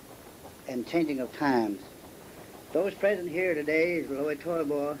and changing of times. Those present here today is Lower Toy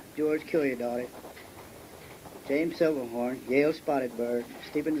Boy, George Kiowa daughter, James Silverhorn, Yale Spotted Bird,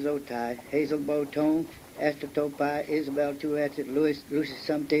 Stephen Zotai, Hazel Bowtone, Esther Topai, Isabel Two-Hatchet, Lucy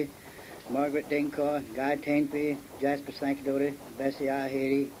Sumty, Margaret Dinkaw, Guy Tainby, Jasper Sankadoti, Bessie I.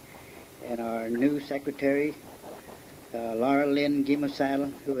 Haiti, and our new secretary, Laura Lynn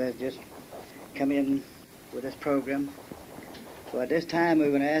Gimasala, who has just come in with this program. So at this time, we're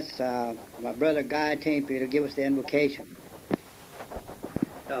going to ask my brother Guy Tainby to give us the invocation.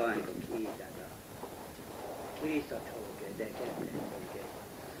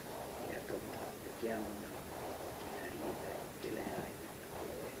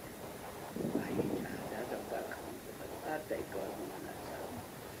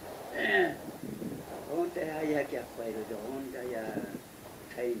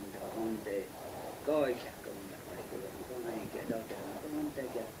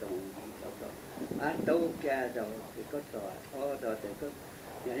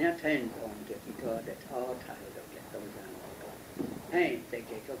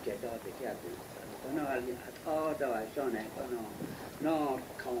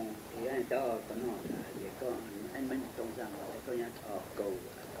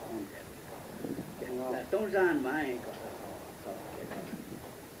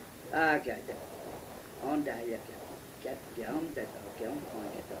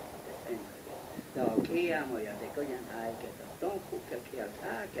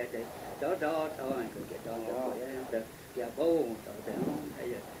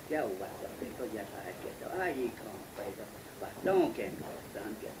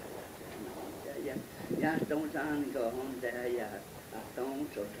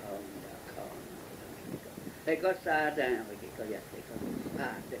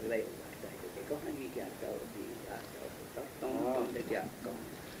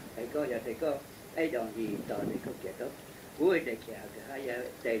 cuối để kia cái hai giờ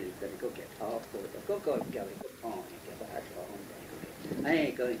đây là có cái thọ có cái thọ cái ba thọ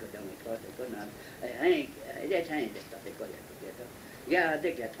ai có đồng có nó ai để thay để có cái đó ya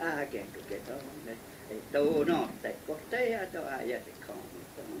để cái ta cái đó đâu nó tại có té đâu ai giờ thì không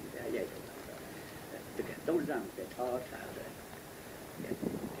ai giờ thì cái đâu rằng cái thọ thà rồi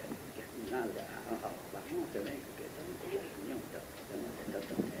nó là họ bằng nó từ đây cái đó nhung đó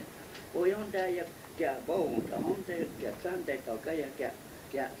ôi ông đây cái bông đó ông đây cái san đây tao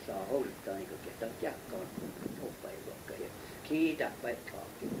cái sò hôi tới cái đó chắc còn không phải cái khi đặt bài thọ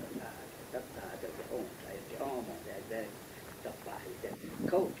cái đó là tất cả đều cái ông thầy cái ông mà để tập bài để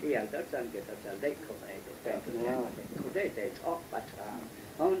không kia đó sang cái đó sang đây không phải để không để thọ bắt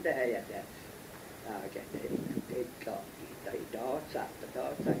ông đây là cái có tại đó sạch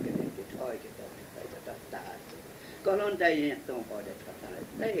đó sang cái thôi cái đó phải tất cả còn ông đây không có để tất cả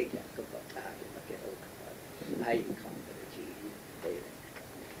đây cái có tất cả cái ông ai không có gì đây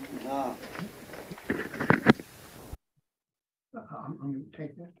I'm going to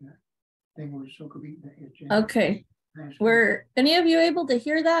take that thing where so could be. Okay. Were any of you able to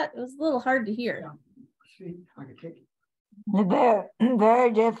hear that? It was a little hard to hear. Yeah. See, I could take it. Very,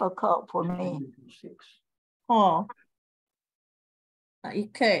 very difficult for me. Oh.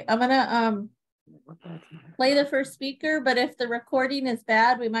 Okay, I'm gonna play the first speaker, but if the recording is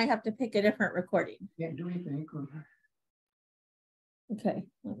bad, we might have to pick a different recording. Can't do anything. Okay,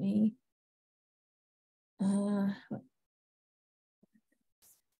 let me.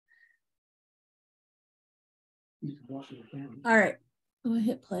 He's the boss of the family. All right, I'm gonna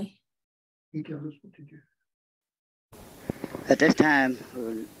hit play. He tells us what to do. At this time,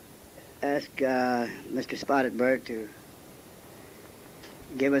 we'll ask Mr. Spotted Bird to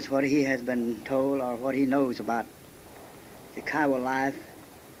give us what he has been told or what he knows about the Kiowa Life.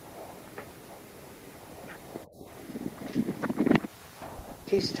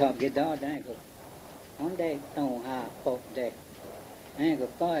 He's talking đó đây cô, on đây tàu hà bột đây, anh cô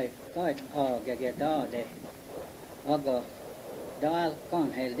coi cái đó đây, có đó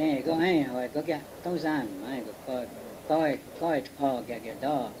con hay đây có ai hỏi có cái tàu gian, anh cô coi cái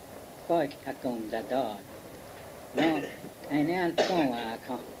đó, coi các công đã đó, nó anh ấy con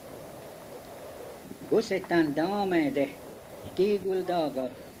không, cô sẽ tan đó mà đây, kí gul đó có,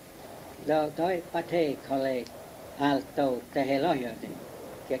 đó tới bắt thấy họ lại alto te hello đây.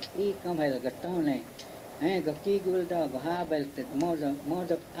 Cái ý không phải là cái tông này, anh có kí gul đó có hai bên từ một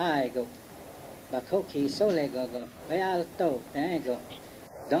ai có, và không khí số này có phải alto đấy có,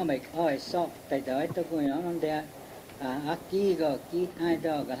 đó mấy ai sọ tại đó tôi cũng nói nó đây, kí có kí ai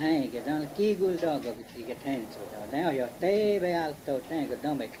đó có hay cái đó kí gul đó có cái tên số đó, đấy rồi té phải alto đấy có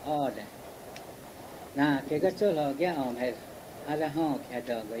đó mấy ai đấy, na cái số là cái hay, là họ cái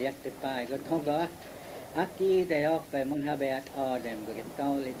đó có nhất cái bài có thông có. Aki they offer munhabeat ordem go get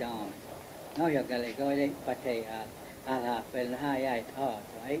totally down. No yo gale go de pate ala pel hayat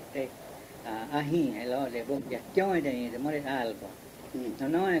right they ahi hello de book get join the more albo.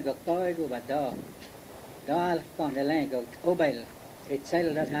 No go coi go ba do. Do con de len go obel. It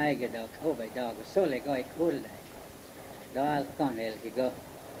sell that high get do obel dog so le go cool. Do con el go.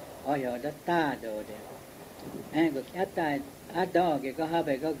 Oh yo da ta do de. And go at that đó cái có hai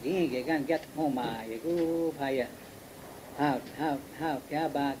cái có cái gan get home mà cái cứ phải how cái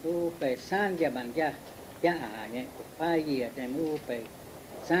bà cứ phải san cái bàn cái nhé phải gì để mua phải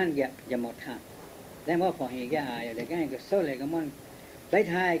san cái một tháng để mua phải cái để cái số này cái món lấy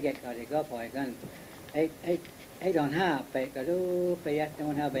hai cái thì có phải gan ấy đòn phải cái đó phải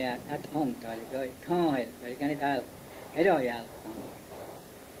đòn phải at home rồi cái thôi cái này ta cái đó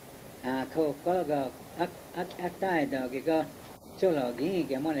không có cái tai đó cái số là cái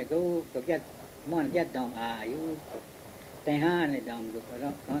món này có cái món cái đồng yêu tay hai này đồng được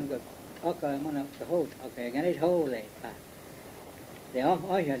đó con cái món nó hốt cái này hốt lại để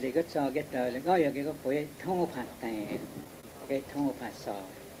ở giờ thì cái so cái trời là có giờ cái phải thông phạt này cái thông phạt sò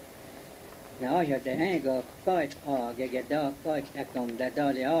ở giờ thì anh có coi cái đó coi cái công đó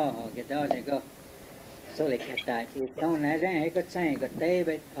thì cái đó thì có số lịch cái tài thì trong này đấy có sai có tê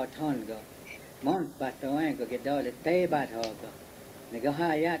với thon có món bát đó anh có cái đó là tê bát họ có này có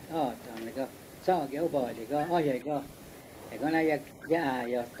hai yết này có so cái bò thì có vậy có này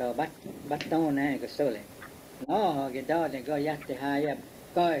giờ tàu bắt tàu này có số này nó cái đó thì có yết thì hai yết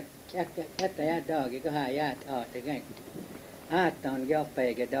coi cái yết đó cái có hai yết thì cái toàn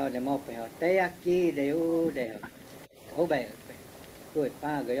cái cái đó để mua phải họ tê kia đều không phải tuổi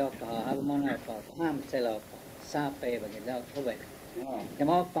ba cái họ hai món này họ ham xe lò sa pê và cái đó không phải để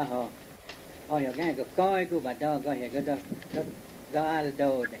mua phải họ cái coi của bà đó coi cái đó đó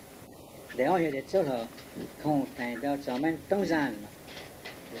đâu đấy để ở hiện chỗ là không phải đó cho mình đông gian mà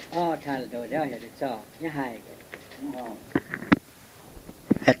ở thay đổi đó hiện chỗ như hai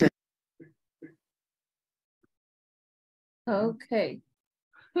Okay.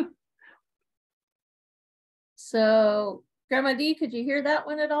 So, Grandma Dee, could you hear that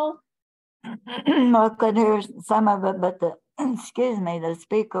one at all? I could hear some of it, but the excuse me, the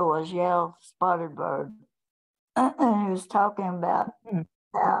speaker was Yale Spotted Bird. And he was talking about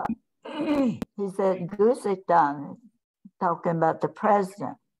he said Goosey Dunn, talking about the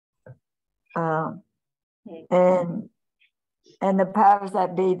president. And the powers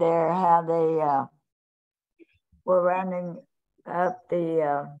that be there, how they were running up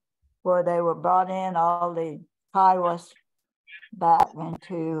the where they were brought in all the Kiowas back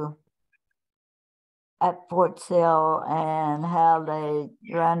into at Fort Sill, and how they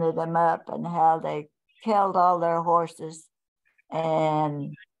rounded them up and how they killed all their horses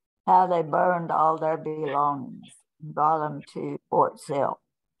and how they burned all their belongings and brought them to Fort Sill.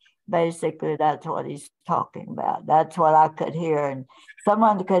 Basically, that's what he's talking about. That's what I could hear, and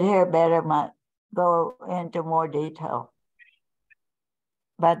someone who could hear better might go into more detail.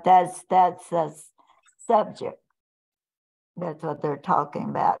 But that's the subject. That's what they're talking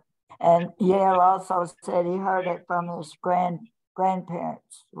about. And Yale also said he heard it from his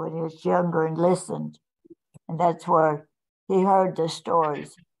grandparents when he was younger and listened. And that's where he heard the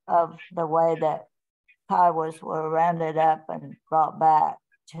stories of the way that Kiowas were rounded up and brought back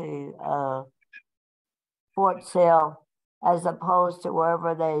to Fort Sill, as opposed to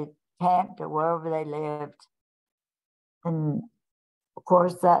wherever they camped or wherever they lived. And of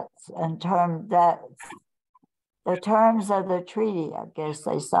course, that's in terms that the terms of the treaty, I guess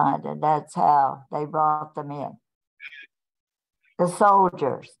they signed, and that's how they brought them in. The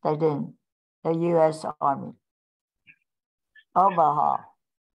soldiers, they didn't. The U.S. Army. Omaha.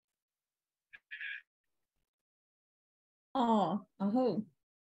 Oh,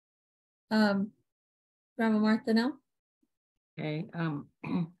 Grandma Martha now? Okay,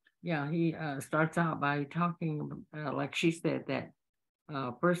 yeah, he starts out by talking, like she said, that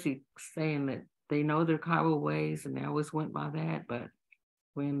first he's saying that they know their Kiowa ways and they always went by that, but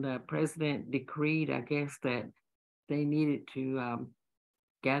when the president decreed, I guess, that they needed to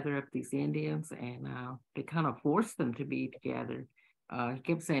gather up these Indians, and they kind of forced them to be together. He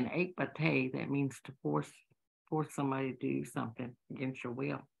kept saying "eight bate," that means to force somebody to do something against your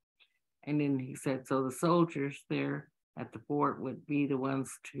will. And then he said, so the soldiers there at the fort would be the ones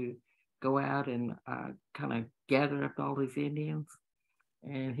to go out and kind of gather up all these Indians.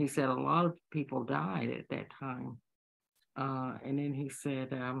 And he said a lot of people died at that time. And then he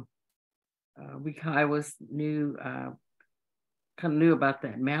said, we Kiowas knew, kind of knew about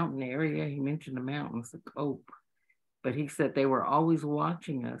that mountain area. He mentioned the mountains, the Cope, but he said they were always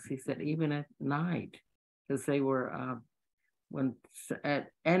watching us. He said even at night, because they were, when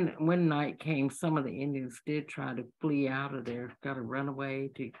night came, some of the Indians did try to flee out of there, got to run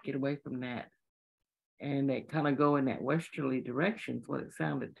away to get away from that. And they kind of go in that westerly direction, is what it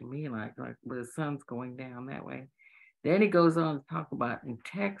sounded to me like where the sun's going down that way. Then he goes on to talk about in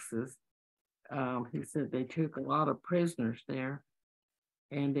Texas. He said they took a lot of prisoners there,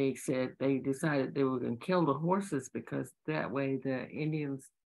 and they said they decided they were going to kill the horses because that way the Indians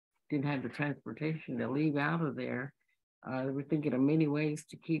didn't have the transportation to leave out of there. They were thinking of many ways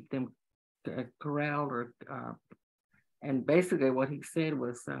to keep them corralled, or and basically what he said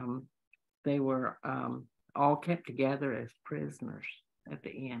was they were all kept together as prisoners at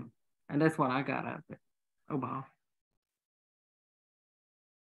the end, and that's what I got out of it. Oh, wow.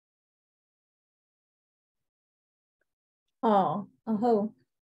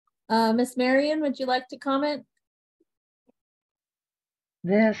 Miss Marion, would you like to comment?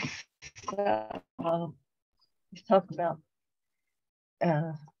 This he's talking about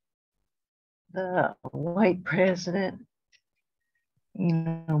the white president,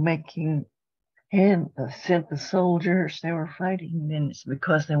 making and sent the soldiers. They were fighting, and it's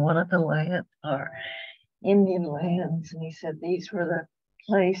because they wanted the land, or Indian lands. And he said these were the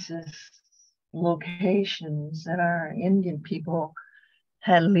places, locations that our Indian people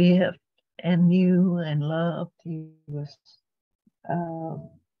had lived and knew and loved. He was,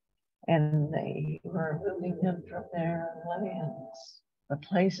 and they were moving them from their lands, the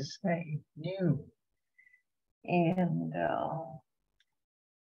places they knew. And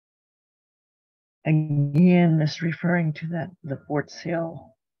again, this referring to that, the Fort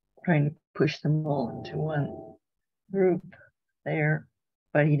Sill, trying to push them all into one group there,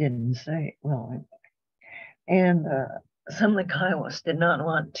 but he didn't say, well, and some of the Kiowas did not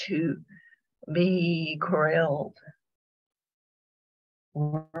want to be corralled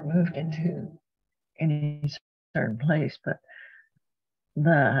were moved into any certain place, but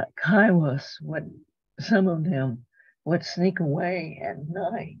the Kiowas some of them would sneak away at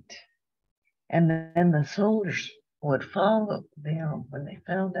night, and then the soldiers would follow them when they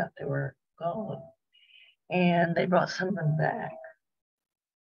found out they were gone, and they brought some of them back,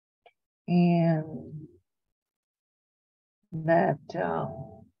 and that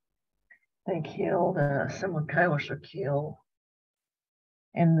they killed, some of the Kiowas were killed,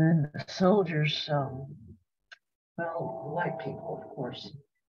 and then the soldiers, well, white people, of course,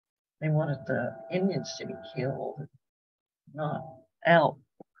 they wanted the Indians to be killed, not out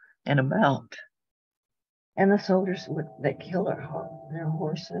and about. And the soldiers they kill their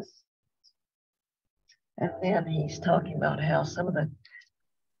horses. And then he's talking about how some of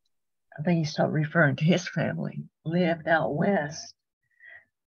I think he's referring to his family, lived out west,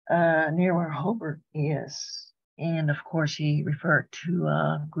 near where Hobart is. And of course, he referred to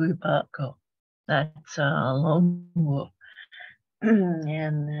Guibaco. That's Lone Wolf.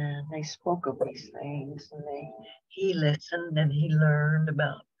 And they spoke of these things, and he listened and he learned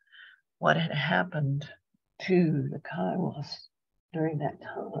about what had happened to the Kiowas during that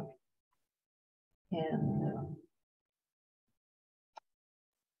time. And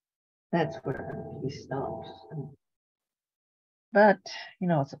that's where he stops. But,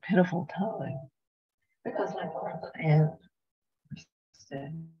 it's a pitiful time, because like Martha Ann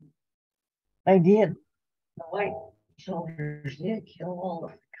said, the white soldiers did kill all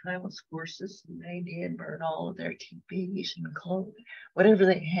of the Kiowa's horses, and they did burn all of their teepees and clothing, whatever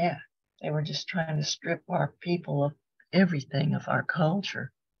they had. They were just trying to strip our people of everything, of our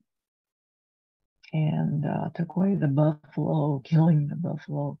culture, and took away the buffalo, killing the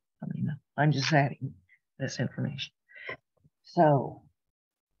buffalo. I mean, I'm just adding this information. So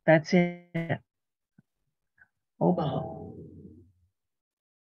that's it. Obaho.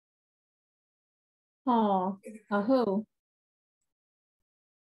 Oh, aho.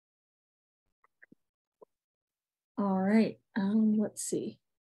 All right. Let's see.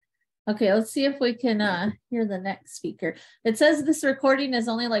 Okay, let's see if we can hear the next speaker. It says this recording is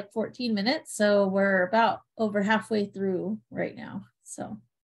only like 14 minutes, so we're about over halfway through right now. So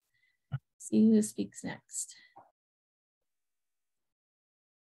see who speaks next.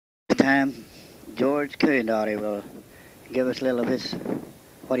 This time, George Currydaughter will give us a little of his,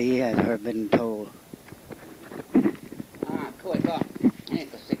 what he has heard been told. Cool,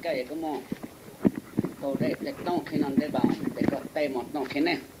 se käy kuin muu. Tuo de tonkin on deba, de ko teimot tonkin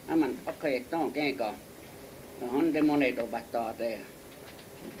ne. Aman okei tonkin ko. On de moneto battaa de.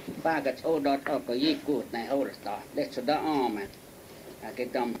 Paagat odot oko jikkuut näin houdesta. Letso da aamen. Ja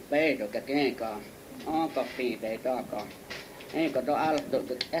kitom peido kenka. Onko piipei taako. Eikö to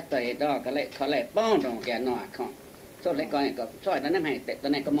altu että ei taaka le kale pondon ke noakon. So le kanka. Soida nem heitte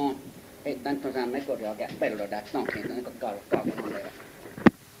tänne ko muu.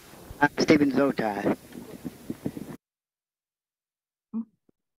 Stephen Zotai.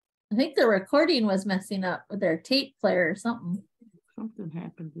 I think the recording was messing up with their tape player or something. Something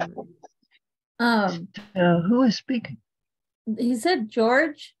happened to it. Who is speaking? He said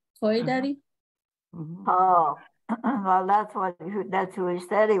George Toy Daddy. Oh, well, that's who he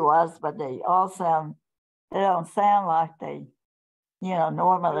said he was, but they don't sound like they,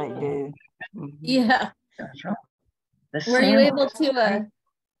 normally do. Yeah. Were you able to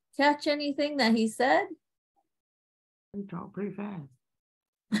catch anything that he said? He talked pretty fast.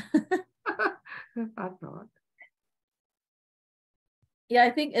 I thought. Yeah,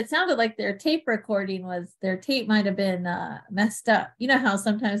 I think it sounded like their tape might have been messed up. You know how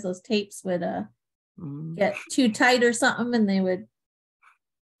sometimes those tapes would get too tight or something, and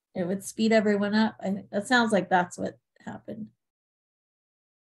it would speed everyone up. I think that sounds like that's what happened.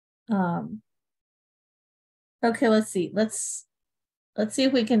 Okay, let's see. Let's see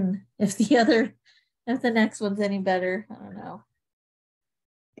if the next one's any better. I don't know.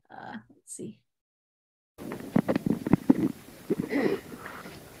 Let's see.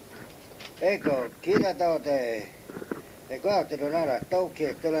 Eikö kirjata te? Eikö ajattelua nähdä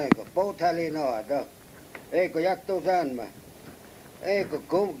toukki, tuleeko pouthalinoa do? Eikö jattuu säännöä? Eikö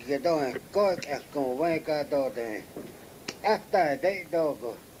kumkikin tohen koikehkoon vaikka toteen? Ähtää tei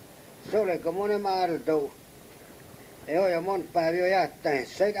touko. Se oliko monen maaltuu? Ei ole jo monta päivää jättäen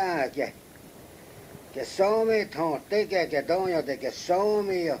sekä ääkä. Ja Suomi tuon tekee, ja toinen tekee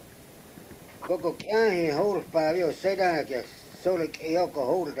Suomi jo. Koko käänhin huulpäivä sekä ääkä. Se oli joko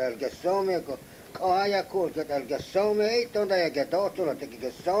huulta, eli Suomi, kun aja kuulta, eli Suomi ei tuonta, eikä tohtulla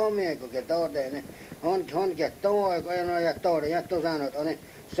tekikö Suomi, eikä tohteen. On tuo, eikä en ole tohteen, ja tuon sanoo, että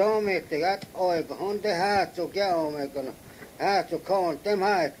Suomi, että oiko, on te häätsuk ja omekon. to con them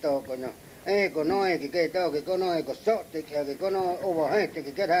high talk no. Ko nói cái tao cái có nói có sót thì cái có nói over hay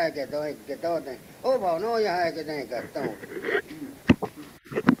thì cái hai cái đó cái đó này over nói hai cái này cái tao.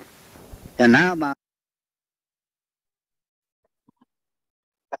 And now my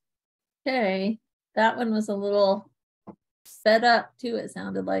Okay, that one was a little sped up too, it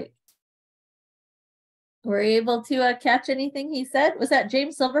sounded like. Were you able to catch anything he said? Was that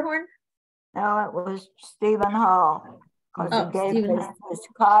James Silverhorn? No, it was Stephen Hall, because he gave Stephen his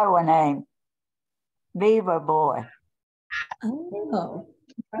Kiowa name, Beaver Boy. Oh.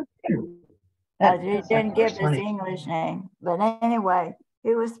 He didn't give his English name. But anyway,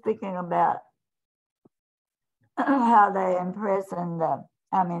 he was speaking about how they imprisoned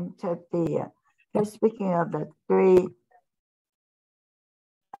took the, he was speaking of the three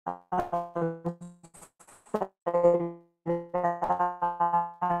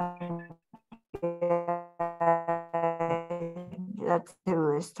that's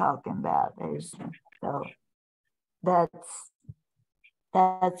who he's talking about. So that's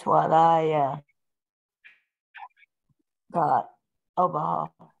what I got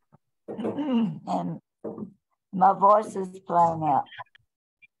overhaul. And my voice is playing out.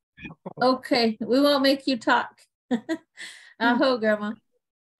 Okay, we won't make you talk. Aho, Grandma.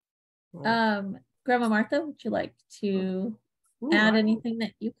 Grandma Martha, would you like to add anything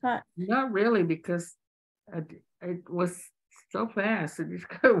that you caught? Not really, because it was so fast. It just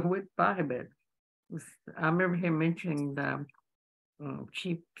kind of went by, but I remember him mentioning the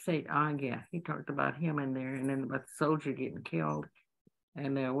Chief St. Agia. He talked about him in there, and then about the soldier getting killed.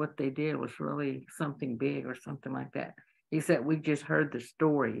 And what they did was really something big or something like that. He said, we just heard the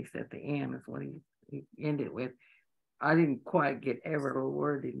stories at the end, is what he ended with. I didn't quite get every little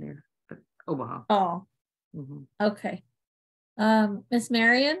word in there, but Omaha. Oh, okay. Miss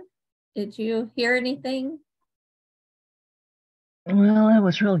Marion, did you hear anything? Well, that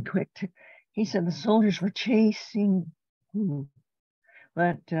was really quick. He said the soldiers were chasing,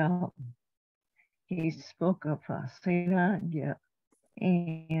 but he spoke of St. Agia,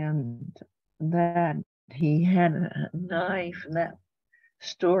 and that he had a knife, and that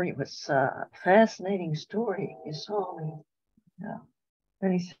story was a fascinating story. You saw me. Yeah.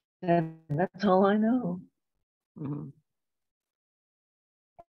 And he said, that's all I know.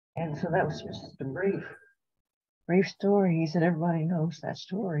 And so that was just a brief story. He said, everybody knows that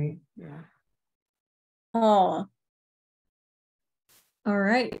story. Yeah. Oh. All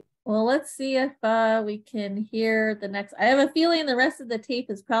right. Well, let's see if we can hear the next. I have a feeling the rest of the tape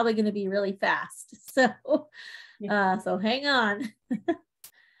is probably going to be really fast. So, so hang on.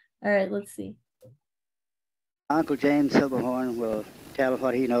 All right, let's see. Uncle James Silverhorn will tell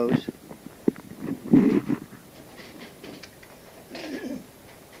what he knows.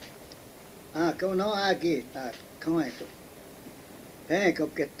 Câu nói ai kì ta không ai tu. Thế có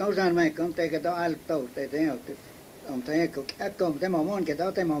cái tao ra mày cũng thấy cái đó ai tu thế thế nào tu. Ông thấy có cái công thế mà môn cái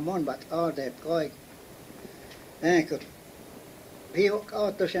đó thế mà môn bắt ở đẹp coi. Thế cóพี่ก็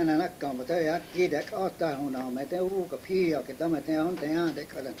ตัวฉันนักการมาแต่ยัดกี่เด็กอตาหัวหน้าไม่แต่อู้กับพี่เอาคิดว่าไม่แต่หันแต่ยันเด็ก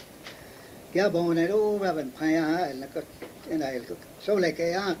กันแกบอกในรู้ว่าเป็นพายาแล้วก็ยังไงก็สู้เลยแก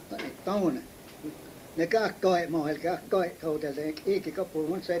ยัดต้นเนี่ยก็ก้อยมองเห็นก็ก้อยเขาแต่เลยอีกก็ปู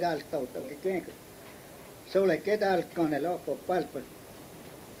มันใส่ได้ตัวตัวแกสู้เลยแกได้ก่อนแล้วก็ปั้ลปั้ล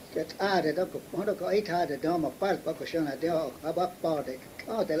แกเด็กก็มันก็ไอ้ท่าเด็กมาปั้ลปั้ลก็ชนะเดี๋ยวเอาบักปอเด็กเ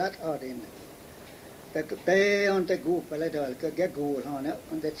อาแต่ละเอาเด็กแต่on the group อะไรเดี๋ยวก็แกกูฮะเนี่ย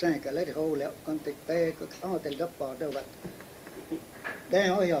on the train ก็เลยเขาแล้วon the แต่ก็เอาแต่ละปอเดี๋ยวว่าแต่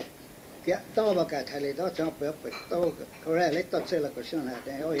เอาอยู่แกต่อมากันทะเลต่อจอมเปิดต่อเขาเรียกเล็กต่อเสร็จแล้วก็ชนะแ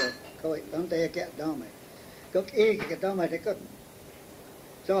ต่เอาอยู่เขาต้องแต่แกต่อมาก็อีกก็ต่อมาแต่ก็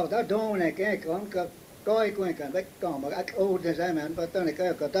จอต่อโดนเนี่ยแกก็ก้อยกุ้งกันไปก่อนมาโอ้จะใช่ไหมเพราะตอนนี้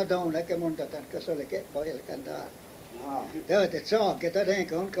ก็ต่อโดนแล้วก็มันก็สู้เลยแกปล่อยกันได้det sa att det är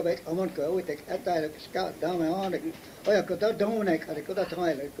kan kan vet om man går ut att det ska då med han och jag kunde då nej kan det ta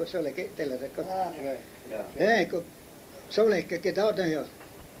eller så så lite eller det kan ja så lite då det jag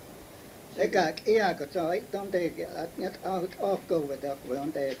det kan jagก็såไอ้ต้องdet att jag av gå med det på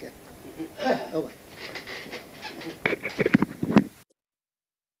han det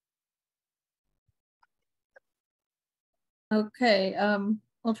Okay,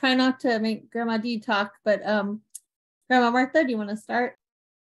 we'll try not to make Grandma D talk, but Grandma Martha, do you want to start?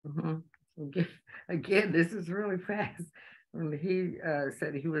 Again, this is really fast. He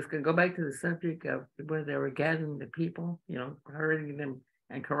said he was going to go back to the subject of where they were gathering the people, herding them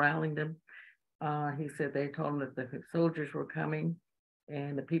and corralling them. He said they told him that the soldiers were coming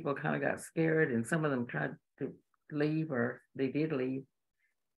and the people kind of got scared and some of them tried to leave, or they did leave.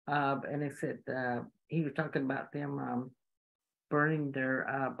 And he said he was talking about them burning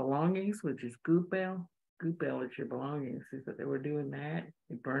their belongings, which is goop ale. Goop ale is your belongings. Is that they were doing that.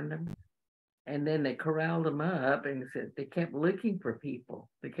 They burned them. And then they corralled them up and said they kept looking for people.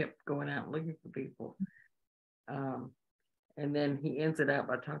 They kept going out looking for people. And then he ends it out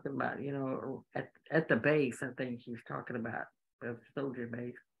by talking about, at the base, I think he's talking about the soldier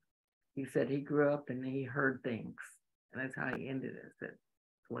base. He said he grew up and he heard things. And that's how he ended it. That's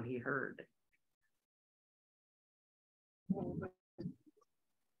what he heard.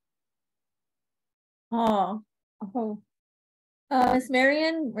 Oh. Miss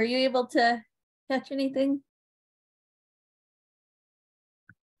Marion, were you able to catch anything?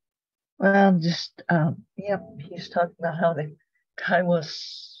 Well, just, yep, he's talking about how the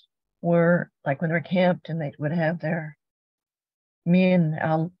Kiowas were, like when they were camped and they would have their men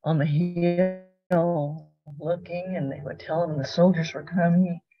out on the hill looking, and they would tell them the soldiers were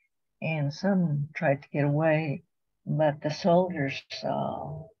coming, and some tried to get away, but the soldiers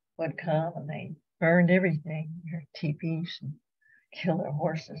would come and they burned everything, their teepees, and killed their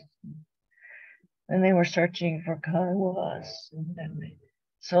horses. And they were searching for Kiowas, and then the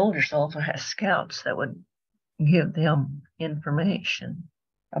soldiers also had scouts that would give them information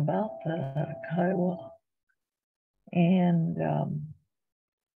about the Kiowa. And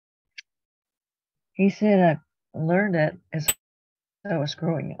he said, I learned that as I was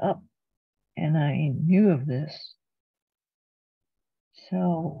growing up, and I knew of this.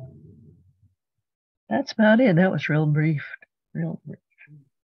 So that's about it. That was real brief.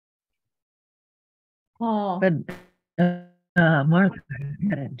 Oh. But Martha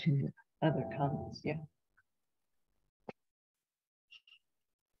got into other comments, yeah.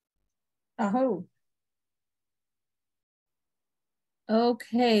 Oh.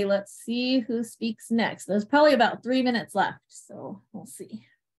 Okay, let's see who speaks next. There's probably about 3 minutes left, so we'll see.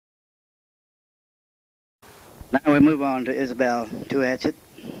 Now we move on to Isabel Tuatchett.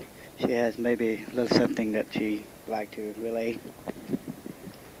 She has maybe a little something that she'd like to relay.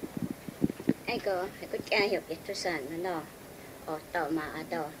 Anh có cha hiểu biết cho sản nó tao mà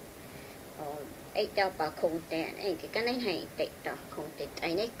đó anh tao bảo không tiền anh cái này hay tệ đó không tệ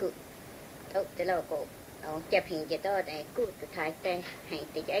anh ấy cứ đâu thì lâu cổ chụp hình cái đó để cứ từ thái tệ hay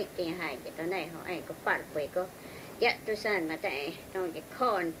tệ anh tiền hay cái đó này họ anh có phản về có dạ cho sản mà tại trong cái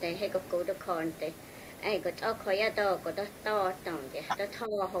con tệ hay có cố được con tệ anh có tao khỏi đó có đó to trong cái đó thò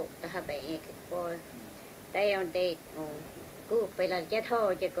hộp đó hay vậy cái coi đây on đây cứ phải là cái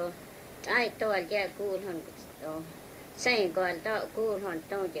thò chứ có ai tôi giờ cô hòn xây gọi đó cô hòn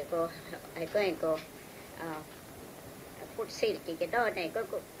tôi chỉ có ai có phút xịt cái đó này có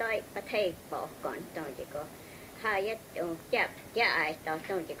tôi bắt thầy bỏ còn tôi chỉ có hai nhất chạp ai đó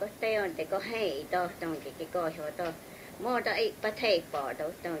tôi chỉ có teo thì có hay đó tôi chỉ có hiểu đó mua đó ấy bắt thầy bỏ đó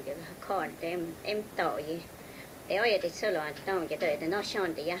tôi chỉ còn em tội gì nếu vậy thì sơ loạn tôi chỉ tôi nó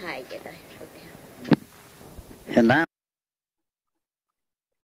xong thì hai chỉ tôi.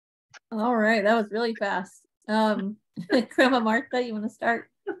 All right, that was really fast. Grandma Martha, you want to start?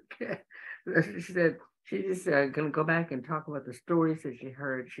 Okay. She said she's just going to go back and talk about the stories that she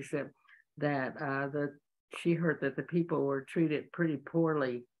heard. She said that she heard that the people were treated pretty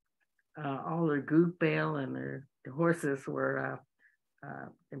poorly. All their goop bale and their horses were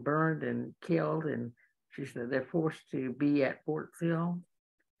burned and killed, and she said they're forced to be at Fort Sill,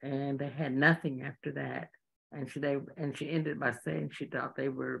 and they had nothing after that. And she ended by saying she thought they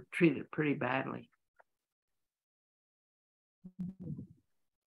were treated pretty badly.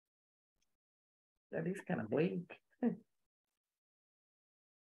 That is kind of bleak.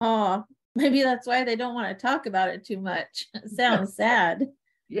 Oh, maybe that's why they don't want to talk about it too much. It sounds sad.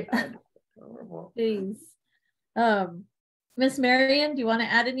 Yeah. Horrible. Jeez. Miss Marion, do you want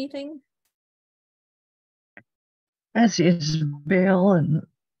to add anything? That's Isabel and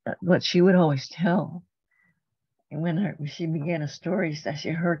what she would always tell. And when she began a story, that she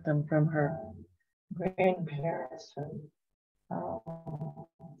heard them from her grandparents, and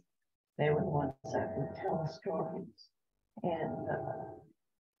they were the ones that would tell the stories. And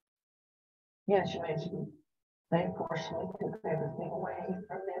yeah, she mentioned they forcibly took everything away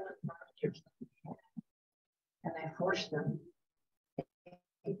from them, and they forced them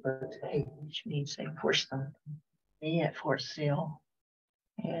 8 which means they forced them to be at Fort Sill.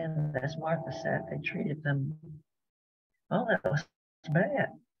 And as Martha said, they treated them. Oh, that was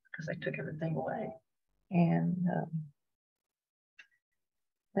bad because they took everything away. And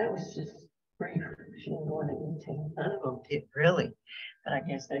that was just brief. She didn't go into detail. None of them did really. But I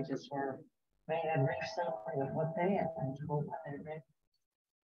guess they just made a brief summary of what they had been told by their grandparents.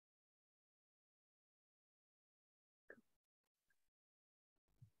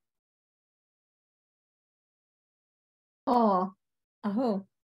 Oh, Oh.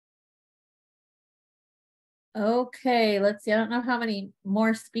 Okay, let's see. I don't know how many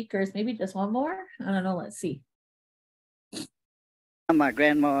more speakers, maybe just one more. I don't know. Let's see. My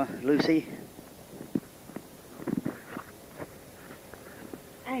grandma, Lucy.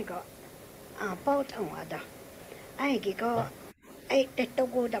 Ai có bao thằng ở đó ai chỉ có ai tết tôi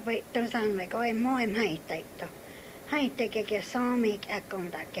cô đã vậy tôi rằng lại có em môi em hay tết cái xóm mình cái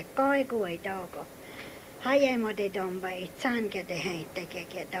công tác cái coi của ấy đó có hay em ở đây đồng vậy chán cái để hay tết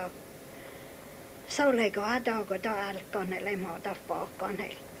cái đó sau này có đó có đó con này lại họ đó bỏ con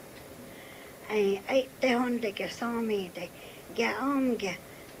này ai tết hôn tết cái xóm mình tết cái ông cái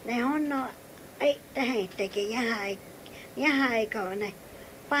này hôn nó ai tết hay tết cái nhà hai có này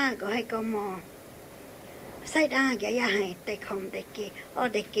ba có hay có mò sai đa cái nhà hay tết không tết kia ở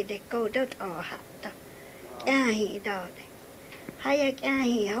tết kia tết cô đốt ở hạt đó nhà hi đó hay cái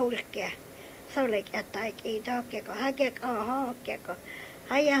hi hậu cái sau này cái tại cái đó cái có hai cái ở ho cái có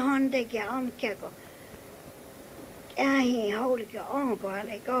hay hôn tết cái ông cái có nhà hi hậu cái ông có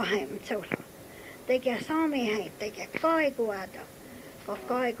lại có hay một số tết cái xóm mình hay tết cái coi của đó có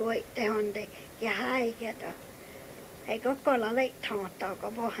coi của tết hôn tết cái hai cái đó hay có là lấy thọ tao có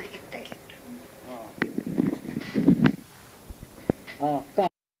bao hay tết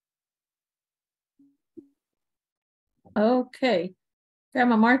Okay.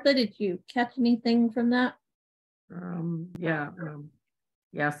 Grandma Martha, did you catch anything from that? Yeah.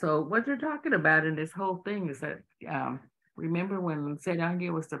 So what they're talking about in this whole thing is that remember when St.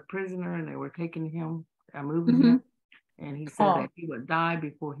 Angel was the prisoner and they were taking him, moving him, and he said that he would die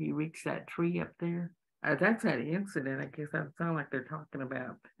before he reached that tree up there. That's that incident, I guess that sounds like they're talking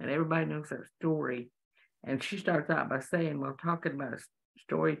about, and everybody knows that story. And she starts out by saying, well, talking about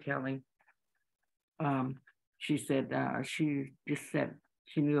storytelling, she said she just said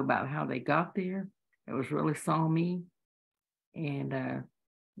she knew about how they got there. It was really Psalmy. And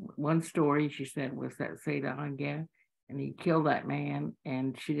one story she said was that Sedanga, and he killed that man,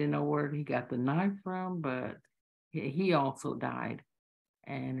 and she didn't know where he got the knife from, but he also died.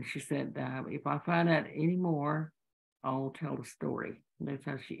 And she said, if I find out any more, I'll tell the story. And that's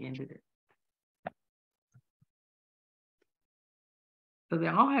how she ended it. So they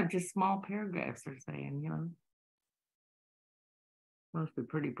all have just small paragraphs they're saying, Must be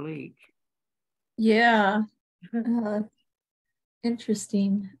pretty bleak. Yeah.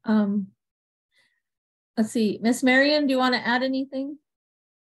 Interesting. Let's see. Miss Marion, do you want to add anything?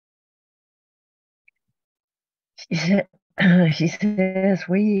 She says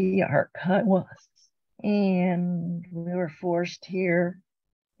we are Kiowas and we were forced here,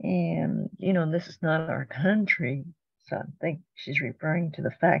 and this is not our country. So I think she's referring to the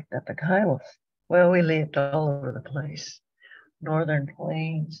fact that the Kiowas, well, we lived all over the place, northern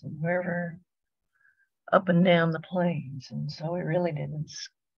plains and wherever, up and down the plains, and so we really didn't.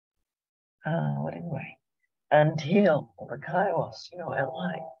 Anyway, until the Kiowas,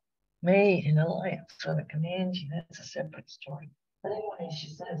 made an alliance with the Comanche. That's a separate story. But anyway, she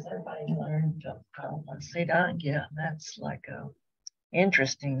says everybody learned from Sedanga. That's like a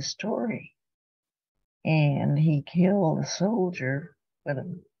interesting story. And he killed a soldier with a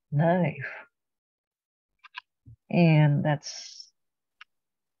knife. And that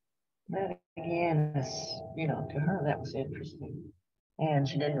again is, to her that was interesting. And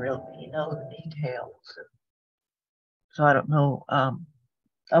she didn't really know the details. So I don't know.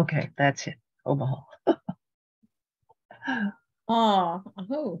 Okay, that's it. Omaha.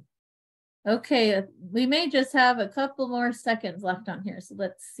 Okay. We may just have a couple more seconds left on here. So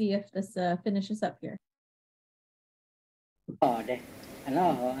let's see if this finishes up here.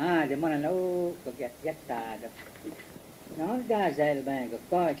 Nó ra dạy bạn có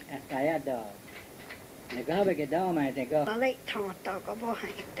coi cái đó này có cái đó mà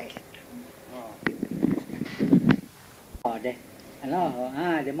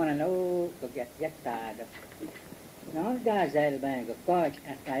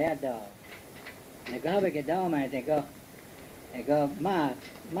thì có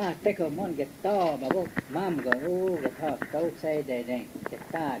mà take a mon get to mà bố mam có cái thọ tao say để cái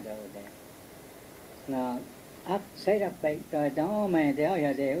ta đồ để nó áp say ra vậy rồi đó mà thì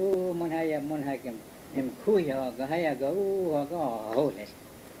ở đây mon hay cái em khui họ có hay có họ có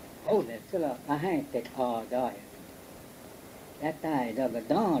hold it tức là hay take all đó that tai đó cái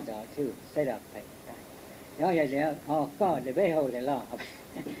đó chứ say ra vậy. God, the way holy law.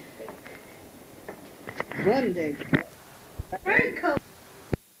 One day. Very cool.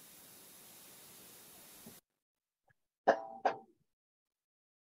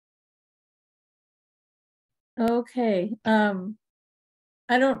 Okay. Do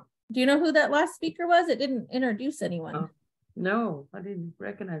you know who that last speaker was? It didn't introduce anyone. No, I didn't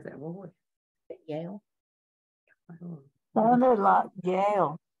recognize that voice. Yale. I don't know. Sounded like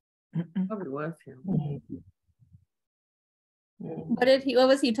Yale. Probably was him. What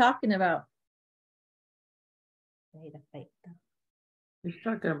was he talking about? He's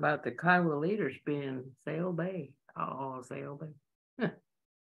talking about the Kiowa leaders being say obey. Oh, say obey.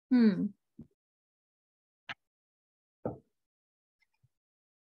 Hmm.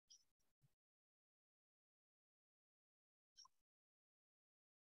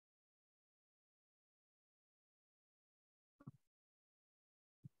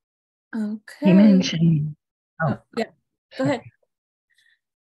 Okay. He mentioned, Oh, yeah. Go ahead.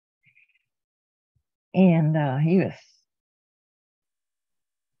 and he was,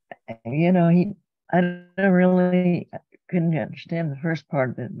 you know, I couldn't understand the first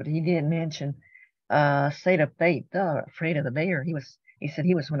part of it, but he did mention state of faith, afraid of the bear. He said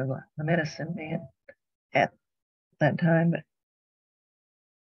he was one of the medicine men at that time, but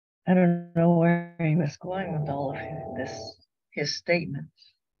I don't know where he was going with all of his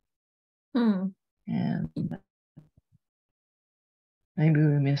statements. And maybe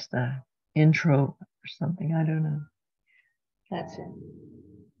we missed the intro or something. I don't know. That's it.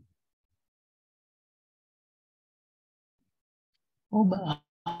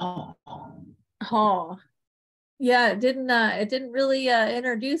 Oh, yeah, it didn't really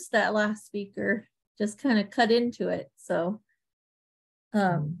introduce that last speaker, just kind of cut into it. So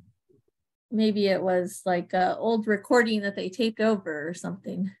maybe it was like an old recording that they taped over or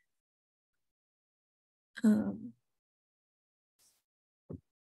something.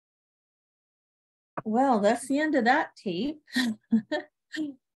 Well, that's the end of that tape.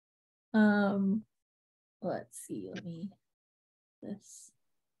 Let's see, this.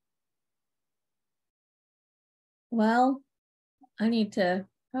 Well, I need to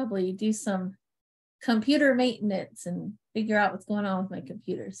probably do some computer maintenance and figure out what's going on with my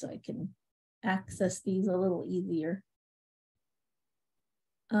computer so I can access these a little easier.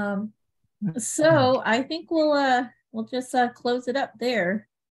 So I think we'll just close it up there.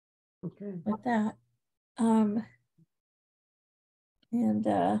 Okay. With that. And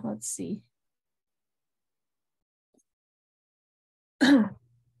let's see.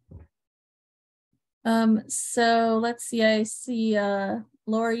 So let's see, I see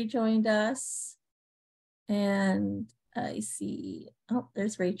Lori joined us, and I see, oh,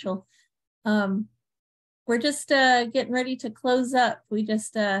 there's Rachel. We're just getting ready to close up. We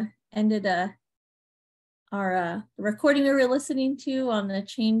just ended our recording we were listening to on the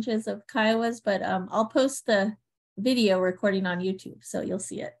changes of Kiowas, but I'll post the video recording on YouTube, so you'll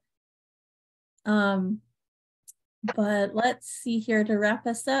see it. But let's see here to wrap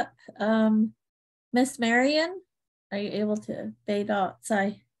us up. Miss Marion, are you able to fade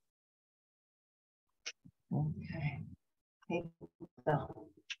outside? Okay.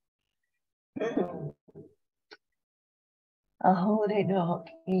 A holiday dog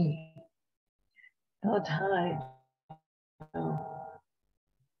eat. No time.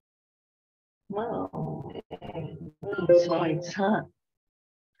 Well, it's like sun.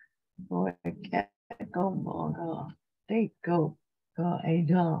 Boy, cat go go. They go a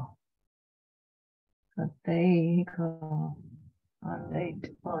dog. But they go on they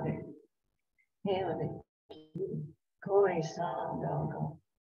on it. And go a sound dog.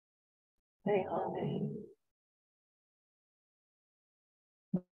 They on the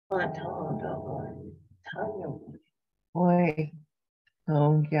on dog. Time boy.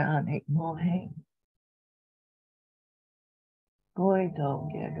 Don't get it more hang. Boy, don't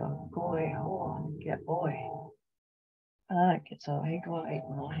get a boy horn, get boy. Get so he go eat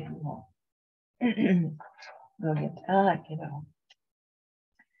more hang more. Go get you know.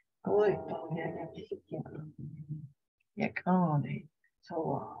 Boy, don't get a chicken. Get candy.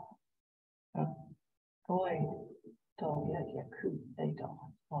 So, boy, don't get your coop. They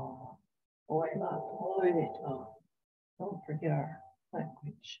don't. Boy, they don't forget our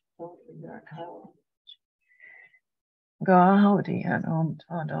language. Don't forget our language. Go out and on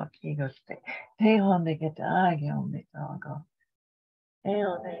dog he goes they on they get the eye on the dog they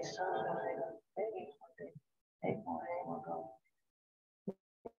on they saw they will go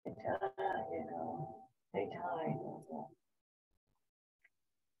they tie you know they tie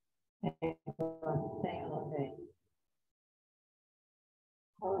they on they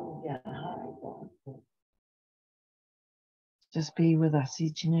oh yeah just be with us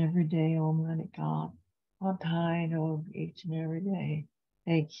each and every day, Almighty God. On time of each and every day.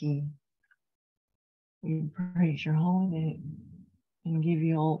 Thank you. We praise your holy name and give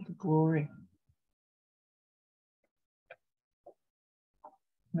you all the glory.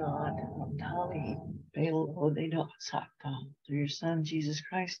 God, I'm telling you. Through your Son, Jesus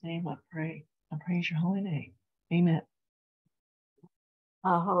Christ's name, I pray. I praise your holy name. Amen.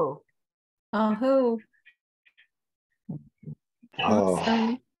 Aho. Aho.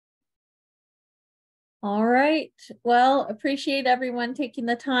 Awesome. All right. Well, appreciate everyone taking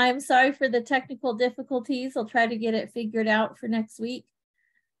the time. Sorry for the technical difficulties. I'll try to get it figured out for next week.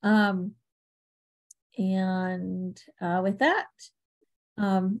 And with that,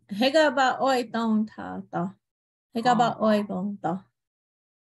 Hega ba oi tong ta ta. Hega ba oi bong ta.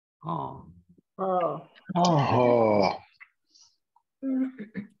 Oh. Oh. Oh.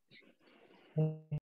 Oh.